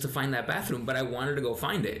Disneyland just to find that bathroom, but I wanted to go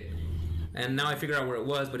find it. And now I figured out where it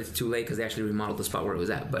was, but it's too late because they actually remodeled the spot where it was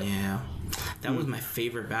at. But Yeah. That was my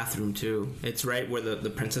favorite bathroom too. It's right where the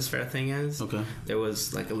Princess Fair thing is. Okay. There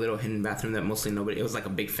was like a little hidden bathroom that mostly nobody. It was like a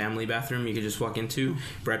big family bathroom you could just walk into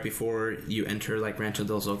right before you enter like Rancho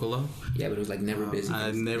del Zocalo. yeah, but it was like never busy.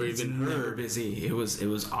 I never even Never heard. busy. It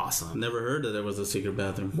was awesome. Never heard that there was a secret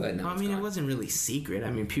bathroom. But no, I it's mean, it gone. wasn't really secret.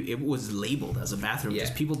 I mean, it was labeled as a bathroom because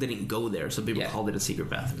Yeah. people didn't go there, so people Yeah. called it a secret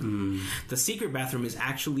bathroom. The secret bathroom is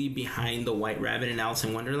actually behind the White Rabbit in Alice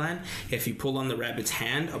in Wonderland. If you pull on the rabbit's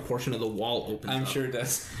hand, a portion of the wall opens I'm up. sure it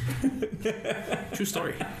does. True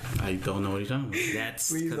story. I don't know what you're talking about.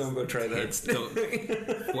 That's Please 'cause don't go try that. It's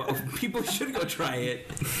well, people should go try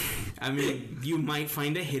it. I mean, you might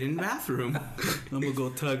find a hidden bathroom. I'm gonna go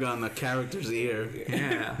tug on the character's ear.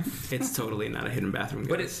 Yeah, it's totally not a hidden bathroom.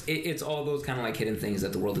 But guys. it's all those kind of like hidden things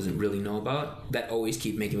that the world doesn't really know about that always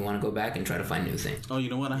keep making me want to go back and try to find new things. Oh, you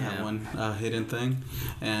know what? I have Yeah. one hidden thing.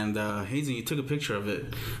 And Hazen, you took a picture of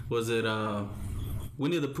it. Was it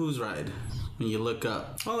Winnie the Pooh's ride? When you look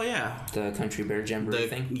up. Oh yeah. The Country Bear Jamboree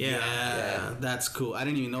thing. Yeah, that's cool. I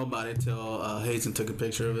didn't even know about it till Hazen took a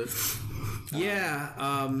picture of it.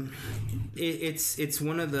 Yeah, it's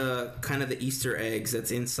one of the kind of the Easter eggs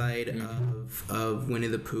that's inside of Winnie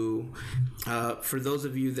the Pooh. For those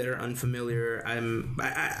of you that are unfamiliar, I'm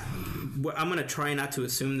gonna try not to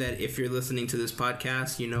assume that if you're listening to this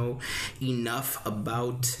podcast, you know enough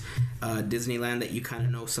about Disneyland that you kind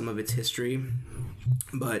of know some of its history.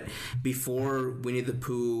 But before Winnie the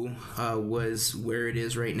Pooh was where it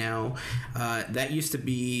is right now, that used to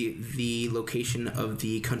be the location of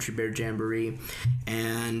the Country Bear Jamboree,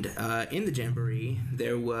 and in the Jamboree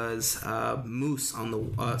there was moose on the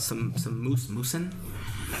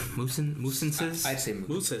moosenses. I'd say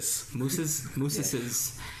Mooses.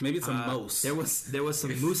 Maybe it's a mouse. There was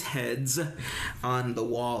some moose heads on the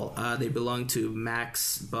wall. They belonged to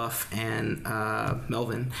Max, Buff, and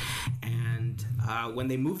Melvin. And when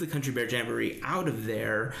they moved the Country Bear Jamboree out of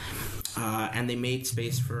there, and they made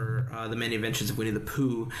space for the Many Adventures of Winnie the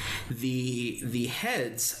Pooh, the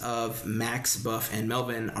heads of Max, Buff, and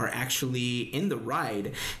Melvin are actually in the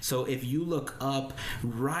ride. So if you look up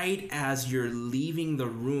right as you're leaving the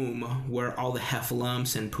room where all the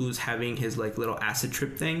heffalumps and Pooh's having his like little acid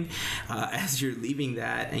trip thing, as you're leaving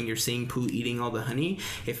that and you're seeing Pooh eating all the honey,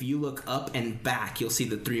 if you look up and back, you'll see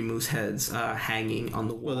the 3 moose heads hanging on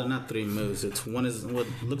the wall. Well, they're not 3 moose. It's one is what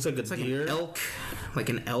looks like a deer. Like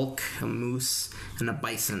an elk, a moose, and a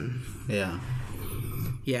bison. Yeah.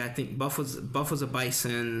 Yeah, I think Buff was a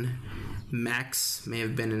bison. Max may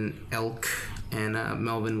have been an elk, and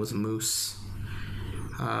Melvin was a moose.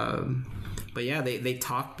 But yeah, they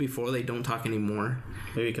talked before. They don't talk anymore.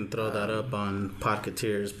 Maybe you can throw that up on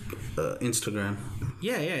Podcateers Instagram.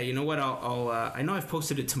 Yeah. You know what? I'll I know I've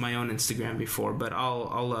posted it to my own Instagram before, but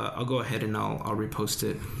I'll go ahead and I'll repost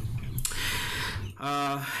it.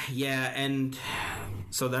 Yeah, and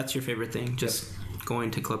so that's your favorite thing, just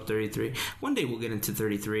going to Club 33. One day we'll get into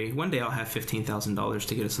 33. One day I'll have $15,000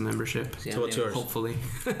 to get us a membership. Yeah, so what's yours? Hopefully.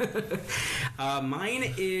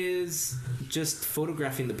 Mine is just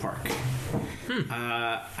photographing the park.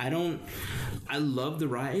 I love the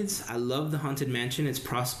rides. I love the Haunted Mansion. It's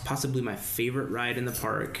possibly my favorite ride in the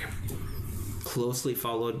park. Closely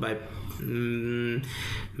followed by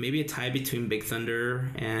maybe a tie between Big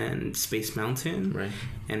Thunder and Space Mountain, right?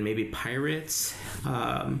 And maybe Pirates.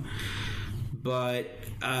 But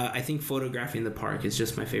I think photographing the park is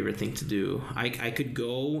just my favorite thing to do. I could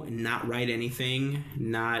go and not ride anything,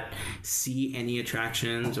 not see any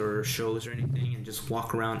attractions or shows or anything, and just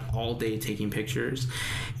walk around all day taking pictures.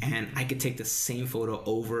 And I could take the same photo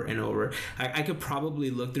over and over. I could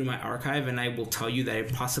probably look through my archive, and I will tell you that I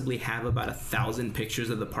possibly have about 1,000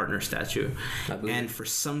 pictures of the partner statue. And for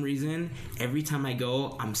some reason, every time I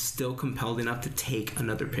go, I'm still compelled enough to take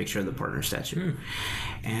another picture of the partner statue.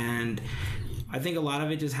 And I think a lot of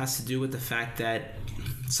it just has to do with the fact that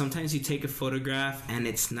sometimes you take a photograph and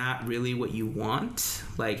it's not really what you want.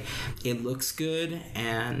 Like, it looks good,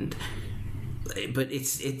 but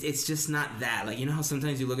it's just not that. Like, you know how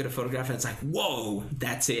sometimes you look at a photograph and it's like, whoa,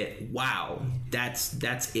 that's it. Wow, that's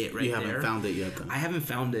it right there. You haven't found it yet, though. I haven't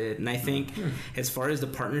found it, and I think as far as the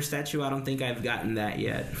partner statue, I don't think I've gotten that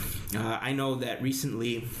yet. I know that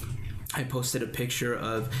recently I posted a picture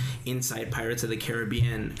of inside Pirates of the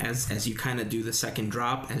Caribbean as you kind of do the second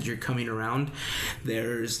drop, as you're coming around.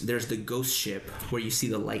 There's the ghost ship where you see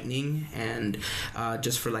the lightning, and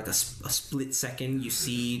just for like a split second you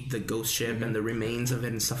see the ghost ship and the remains of it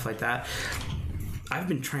and stuff like that. I've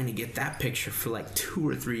been trying to get that picture for like 2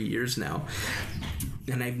 or 3 years now,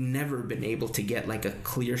 and I've never been able to get like a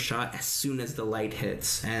clear shot as soon as the light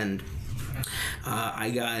hits. And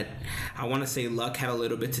I want to say luck had a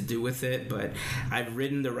little bit to do with it, but I've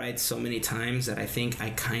ridden the ride so many times that I think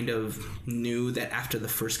I kind of knew that after the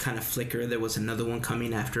first kind of flicker, there was another one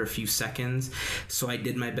coming after a few seconds. So I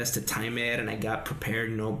did my best to time it, and I got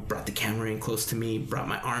prepared, brought the camera in close to me, brought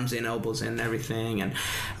my arms in, elbows in, and everything, and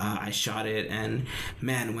I shot it. And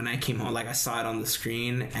man, when I came home, like, I saw it on the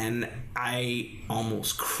screen, and I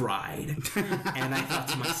almost cried. And I thought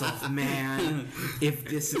to myself, man, if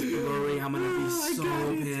this is blurry, I'm gonna be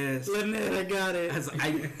so pissed. Lynette, I got it.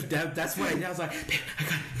 That's what I did. I was like, babe, I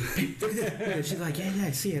got it. Babe, look at that. And she's like, yeah,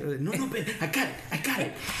 I see it. I was like, no, babe, I got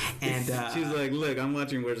it. And she's like, look, I'm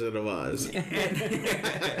watching Wizard of Oz.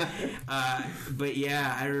 But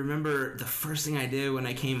yeah, I remember the first thing I did when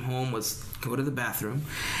I came home was go to the bathroom,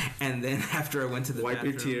 and then after I went to the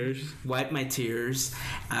bathroom, wipe my tears,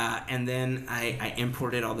 and then I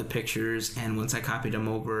imported all the pictures, and once I copied them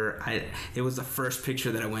over, it was the first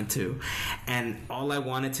picture that I went to, and all I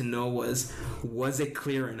wanted to know was it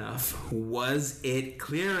clear enough? Was it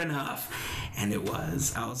clear enough? And it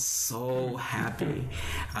was. I was so happy.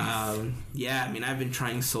 Yeah, I mean, I've been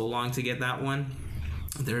trying so long to get that one.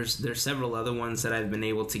 there's several other ones that I've been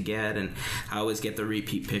able to get, and I always get the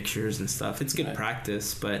repeat pictures and stuff. It's good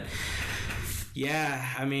practice, but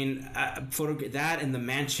yeah, I mean, that and the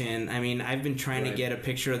mansion. I mean, I've been trying to get a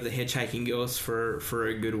picture of the hitchhiking ghost for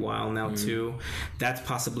a good while now too. That's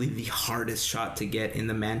possibly the hardest shot to get in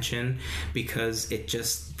the mansion, because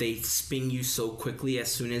they spin you so quickly as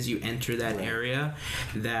soon as you enter that area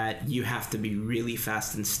that you have to be really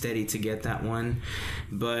fast and steady to get that one.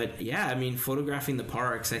 But yeah, I mean, photographing the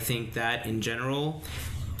parks, I think that in general,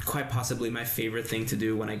 quite possibly my favorite thing to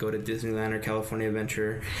do when I go to Disneyland or California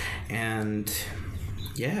Adventure. And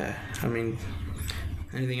yeah, I mean,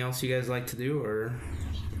 anything else you guys like to do? Or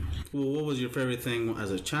well, what was your favorite thing as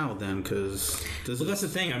a child then? Because that's the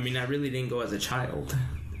thing. I mean, I really didn't go as a child.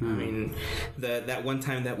 I mean, that one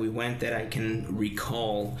time that we went that I can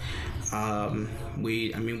recall,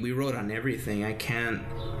 we rode on everything. I can't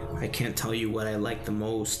tell you what I like the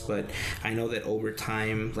most, but I know that over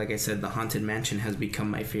time, like I said, the Haunted Mansion has become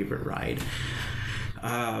my favorite ride.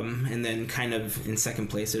 And then kind of in second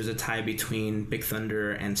place, there's a tie between Big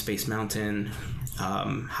Thunder and Space Mountain.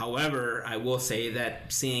 However, I will say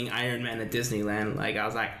that seeing Iron Man at Disneyland, like, I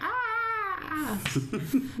was like, ah!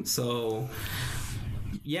 So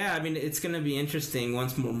yeah, I mean, it's going to be interesting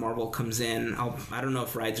once more Marvel comes in. I don't know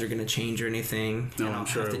if rides are going to change or anything. No, I'm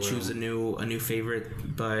sure I'll have to choose a new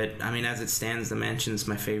favorite. But I mean, as it stands, the mansion's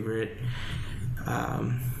my favorite.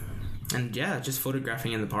 And yeah, just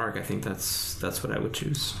photographing in the park, I think that's what I would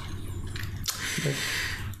choose. Okay.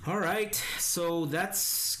 All right, so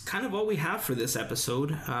that's kind of all we have for this episode.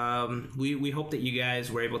 We hope that you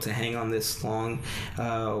guys were able to hang on this long.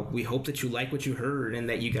 We hope that you like what you heard, and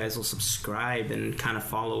that you guys will subscribe and kind of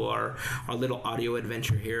follow our little audio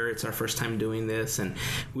adventure here. It's our first time doing this, and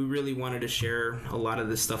we really wanted to share a lot of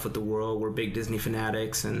this stuff with the world. We're big Disney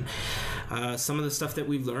fanatics, and some of the stuff that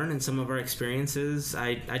we've learned and some of our experiences,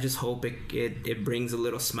 I just hope it brings a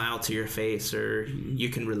little smile to your face, or you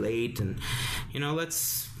can relate. And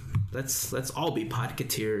let's all be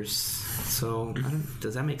podcateers. So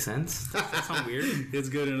does that make sense? Does that sound weird? It's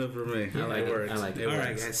good enough for me. I like it. I like it. All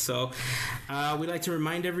right, guys. So we'd like to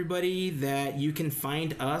remind everybody that you can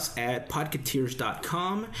find us at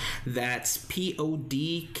podcateers.com. That's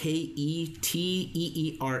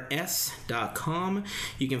podketeers.com.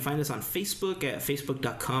 You can find us on Facebook at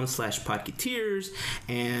facebook.com/podcateers,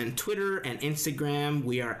 and Twitter and Instagram,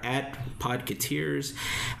 we are at podcateers.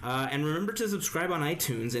 And remember to subscribe on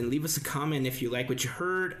iTunes and leave us a comment if you like what you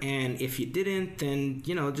heard, and if you didn't, then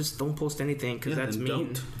just don't post anything, because that's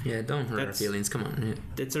mean. Don't hurt our feelings. Come on.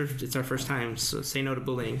 It's our first time, so say no to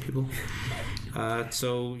bullying, people.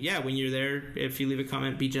 So yeah, when you're there, if you leave a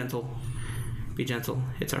comment, be gentle. Be gentle.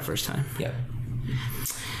 It's our first time. Yep.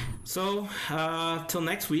 So till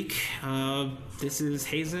next week, this is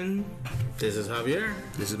Hazen. This is Javier.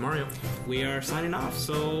 This is Mario. We are signing off.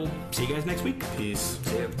 So see you guys next week. Peace.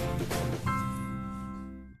 See ya.